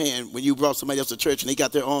raise your hand when you brought somebody else to church and they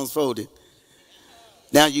got their arms folded.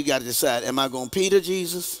 Now you got to decide, am I going to Peter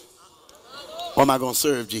Jesus or am I going to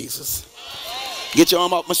serve Jesus? Get your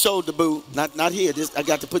arm off my shoulder, boo. Not here. I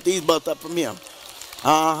got to put these butts up from here.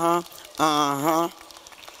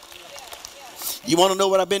 You want to know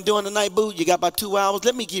what I've been doing tonight, boo? You got about 2 hours?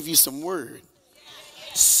 Let me give you some word.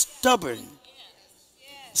 Stubborn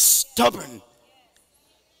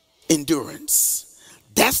endurance.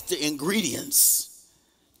 That's the ingredients.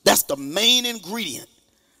 That's the main ingredient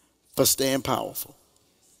for staying powerful.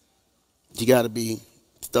 You got to be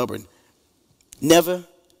stubborn. Never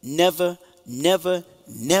give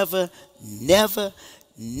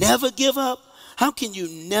up. How can you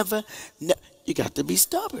never? You got to be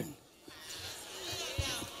stubborn.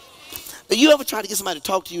 You ever try to get somebody to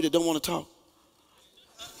talk to you that don't want to talk?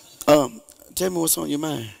 Tell me what's on your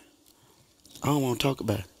mind. I don't want to talk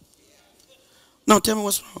about it. No, tell me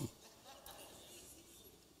what's wrong.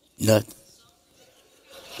 Nothing.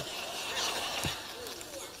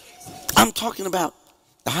 I'm talking about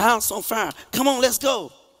the house on fire. Come on, let's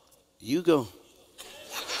go. You go.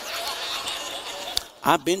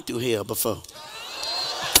 I've been through hell before.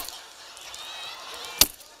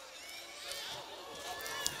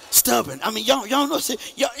 Stubborn. I mean, y'all know,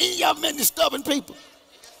 y'all met the stubborn people.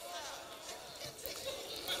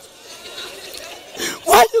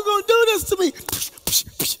 Why you gonna do this to me?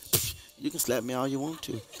 You can slap me all you want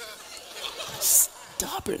to.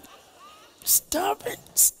 Stubborn.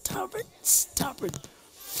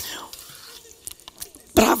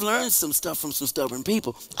 But I've learned some stuff from some stubborn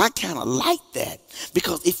people. I kind of like that,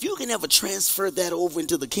 because if you can ever transfer that over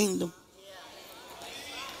into the kingdom.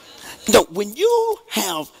 No, when you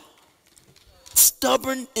have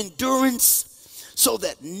stubborn endurance so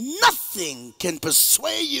that nothing can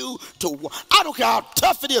persuade you to, I don't care how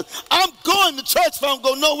tough it is, I'm going to church if I don't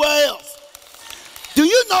go nowhere else. Do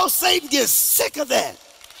you know Satan gets sick of that?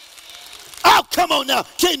 Oh, come on now.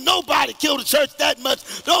 Can't nobody kill the church that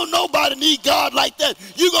much. Don't nobody need God like that.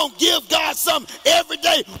 You're going to give God something every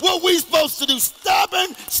day. What we supposed to do?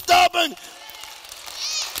 Stubborn.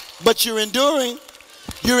 But you're enduring.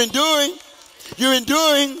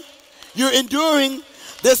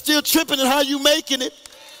 They're still tripping at how you making it.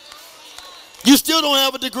 You still don't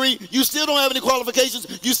have a degree. You still don't have any qualifications.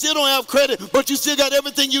 You still don't have credit, but you still got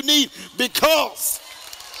everything you need because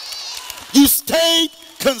you stayed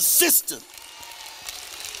consistent.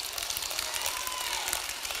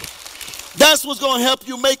 That's what's going to help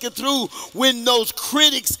you make it through when those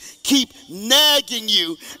critics keep nagging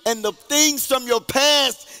you and the things from your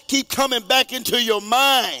past keep coming back into your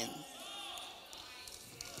mind.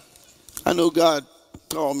 I know God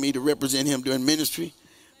called me to represent him during ministry,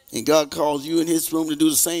 and God calls you in his room to do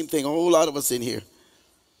the same thing. A whole lot of us in here.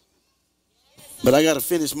 But I got to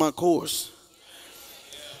finish my course.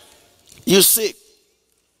 You're sick.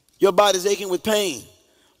 Your body's aching with pain.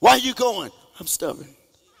 Why are you going? I'm stubborn.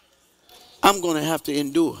 I'm going to have to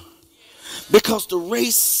endure. Because the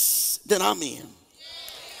race that I'm in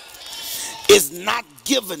is not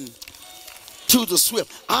given to the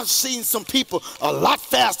swift. I've seen some people a lot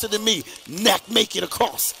faster than me not make it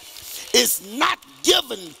across. It's not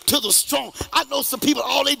given to the strong. I know some people,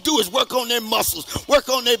 all they do is work on their muscles, work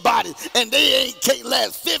on their bodies, and they can't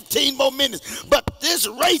last 15 more minutes. But this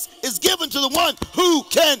race is given to the one who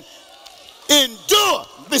can endure.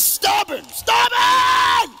 Be stubborn.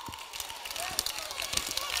 Stubborn!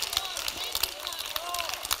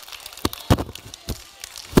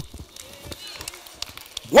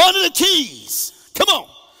 One of the keys, come on,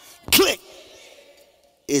 click,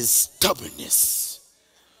 is stubbornness.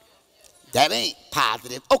 That ain't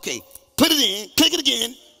positive. Okay, put it in, click it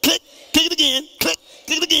again, click it again, click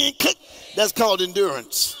it again, click. That's called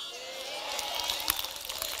endurance.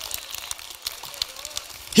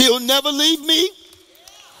 He'll never leave me,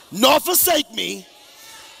 nor forsake me.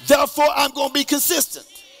 Therefore, I'm going to be consistent.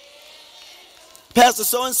 Pastor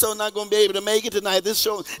so-and-so not going to be able to make it tonight. This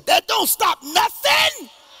show, that don't stop nothing.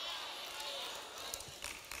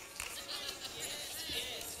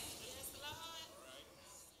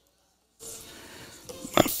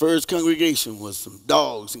 My first congregation was some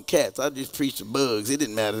dogs and cats. I just preached the bugs. It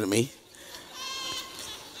didn't matter to me.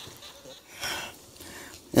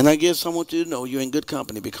 And I guess I want you to know you're in good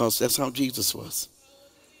company, because that's how Jesus was.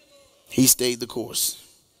 He stayed the course.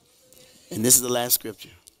 And this is the last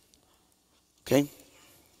scripture. Okay?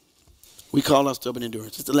 We call our stubborn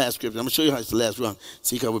endurance. It's the last scripture. I'm going to show you how it's the last one.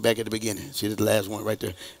 See, because we're back at the beginning. See, the last one right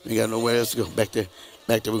there. We got nowhere else to go. Back there.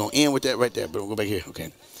 We're going to end with that right there. But we'll go back here.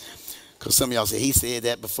 Okay? Because some of y'all say, he said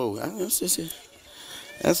that before. That's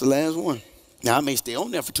the last one. Now, I may stay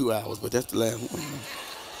on there for 2 hours, but that's the last one.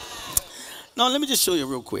 No, let me just show you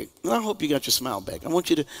real quick. And I hope you got your smile back. I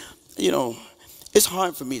want you to, It's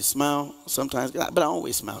hard for me to smile sometimes, but I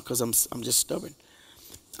always smile because I'm just stubborn.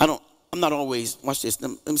 I'm not always, watch this,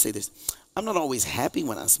 let me say this. I'm not always happy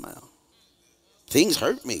when I smile. Things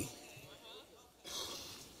hurt me.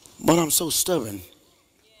 But I'm so stubborn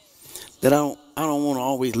that I don't want to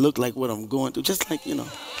always look like what I'm going through. Just like, I'm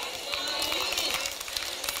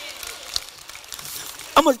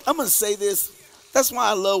gonna say this. That's why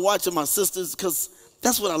I love watching my sisters, because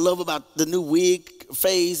that's what I love about the new wig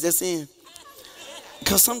phase that's in.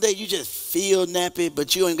 Because someday you just feel nappy,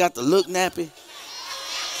 but you ain't got to look nappy.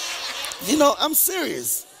 I'm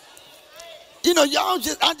serious. Y'all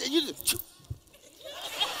just,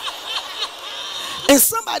 and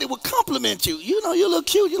somebody will compliment you. You look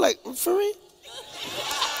cute. You're like, for real?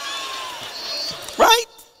 Right?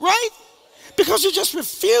 Right? Because you just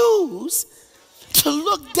refuse to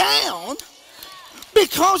look down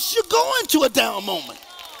because you're going to a down moment.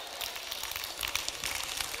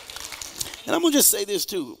 And I'm going to just say this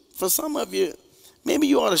too. For some of you, maybe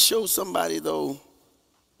you ought to show somebody, though,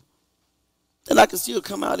 that I can still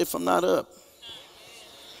come out if I'm not up.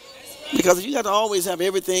 Because you got to always have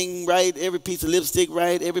everything right, every piece of lipstick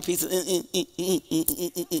right, every piece of...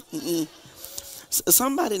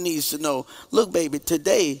 Somebody needs to know, look, baby,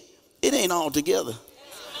 today, it ain't all together.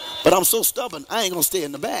 But I'm so stubborn, I ain't going to stay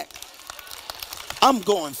in the back. I'm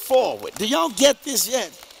going forward. Do y'all get this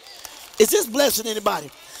yet? Is this blessing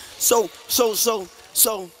anybody? So,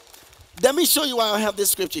 let me show you why I have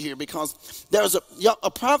this scripture here, because there's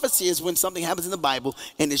a prophecy is when something happens in the Bible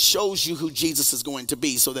and it shows you who Jesus is going to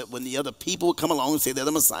be, so that when the other people come along and say they're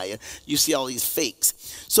the Messiah, you see all these fakes.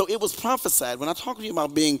 So it was prophesied. When I talk to you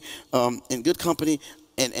about being in good company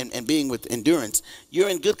and being with endurance, you're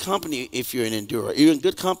in good company if you're an endurer. You're in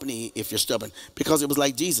good company if you're stubborn, because it was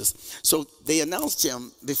like Jesus. So they announced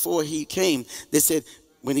him before he came. They said,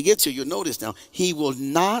 when he gets here, you'll notice now, he will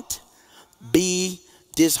not be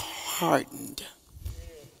disheartened.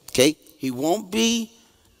 Okay? He won't be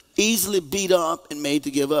easily beat up and made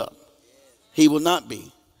to give up. He will not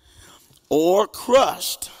be. Or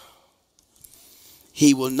crushed.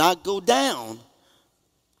 He will not go down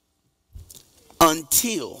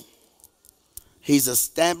until he's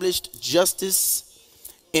established justice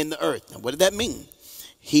in the earth. Now, what did that mean?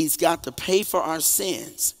 He's got to pay for our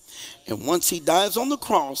sins. And once he dies on the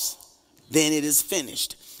cross, then it is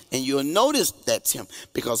finished. And you'll notice that's him,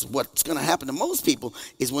 because what's going to happen to most people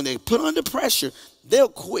is when they put under pressure, they'll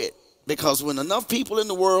quit. Because when enough people in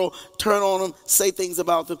the world turn on them, say things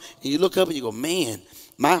about them, and you look up and you go, man,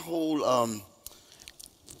 my whole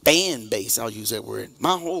fan base, I'll use that word,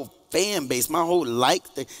 my whole fan base, my whole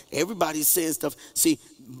everybody's saying stuff. See,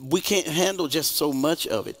 we can't handle just so much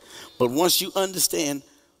of it. But once you understand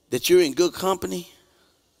that you're in good company,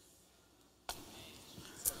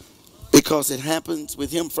 because it happens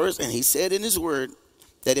with him first, and he said in his word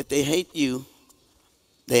that if they hate you,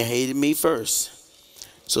 they hated me first.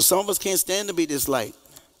 So some of us can't stand to be disliked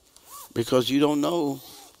because you don't know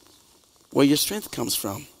where your strength comes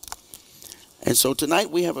from. And so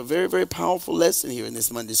tonight we have a very, very powerful lesson here in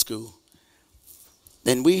this Monday school.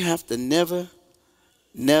 Then we have to never,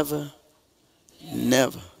 I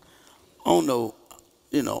don't know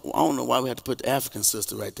why we have to put the African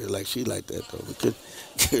sister right there like she like that, though. Because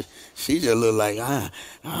she just look like, I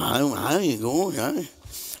ain't going.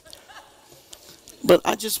 But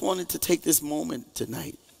I just wanted to take this moment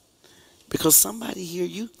tonight, because somebody here,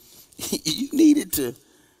 you needed to,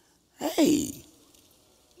 hey,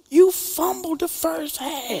 you fumbled the first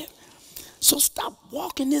half. So stop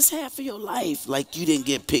walking this half of your life like you didn't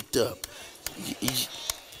get picked up.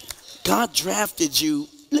 God drafted you.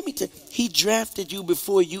 Let me tell you, he drafted you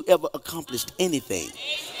before you ever accomplished anything.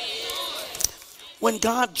 When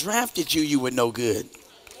God drafted you, you were no good.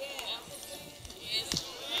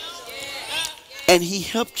 And he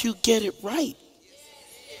helped you get it right.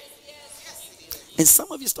 And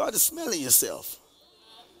some of you started smelling yourself.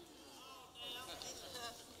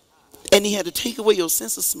 And he had to take away your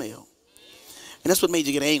sense of smell. And that's what made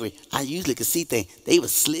you get angry. I usually could see things. They were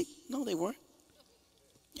slick. No, they weren't.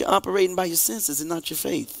 You're operating by your senses and not your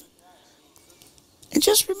faith. And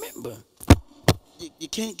just remember, you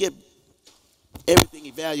can't get everything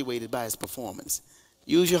evaluated by its performance.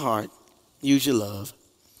 Use your heart. Use your love.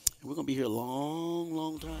 And we're going to be here a long,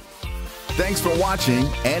 long time. Thanks for watching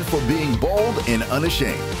and for being bold and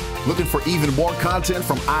unashamed. Looking for even more content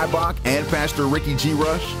from IBOC and Pastor Rickie G.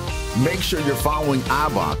 Rush? Make sure you're following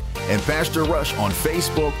IBOC and Pastor Rush on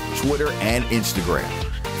Facebook, Twitter, and Instagram.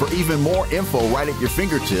 For even more info right at your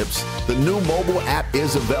fingertips, the new mobile app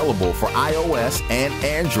is available for iOS and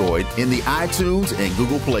Android in the iTunes and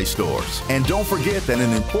Google Play stores. And don't forget that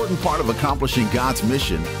an important part of accomplishing God's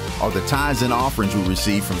mission are the tithes and offerings we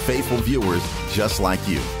receive from faithful viewers just like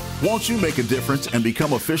you. Won't you make a difference and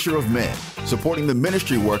become a fisher of men, supporting the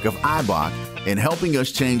ministry work of IBOC and helping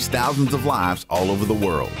us change thousands of lives all over the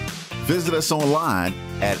world? Visit us online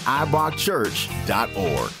at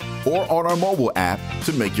ibocchurch.org or on our mobile app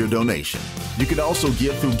to make your donation. You can also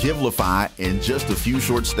give through Givelify in just a few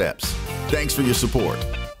short steps. Thanks for your support.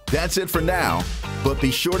 That's it for now, but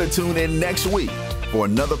be sure to tune in next week for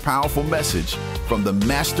another powerful message from the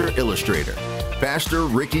Master Illustrator, Pastor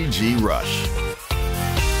Rickie G. Rush.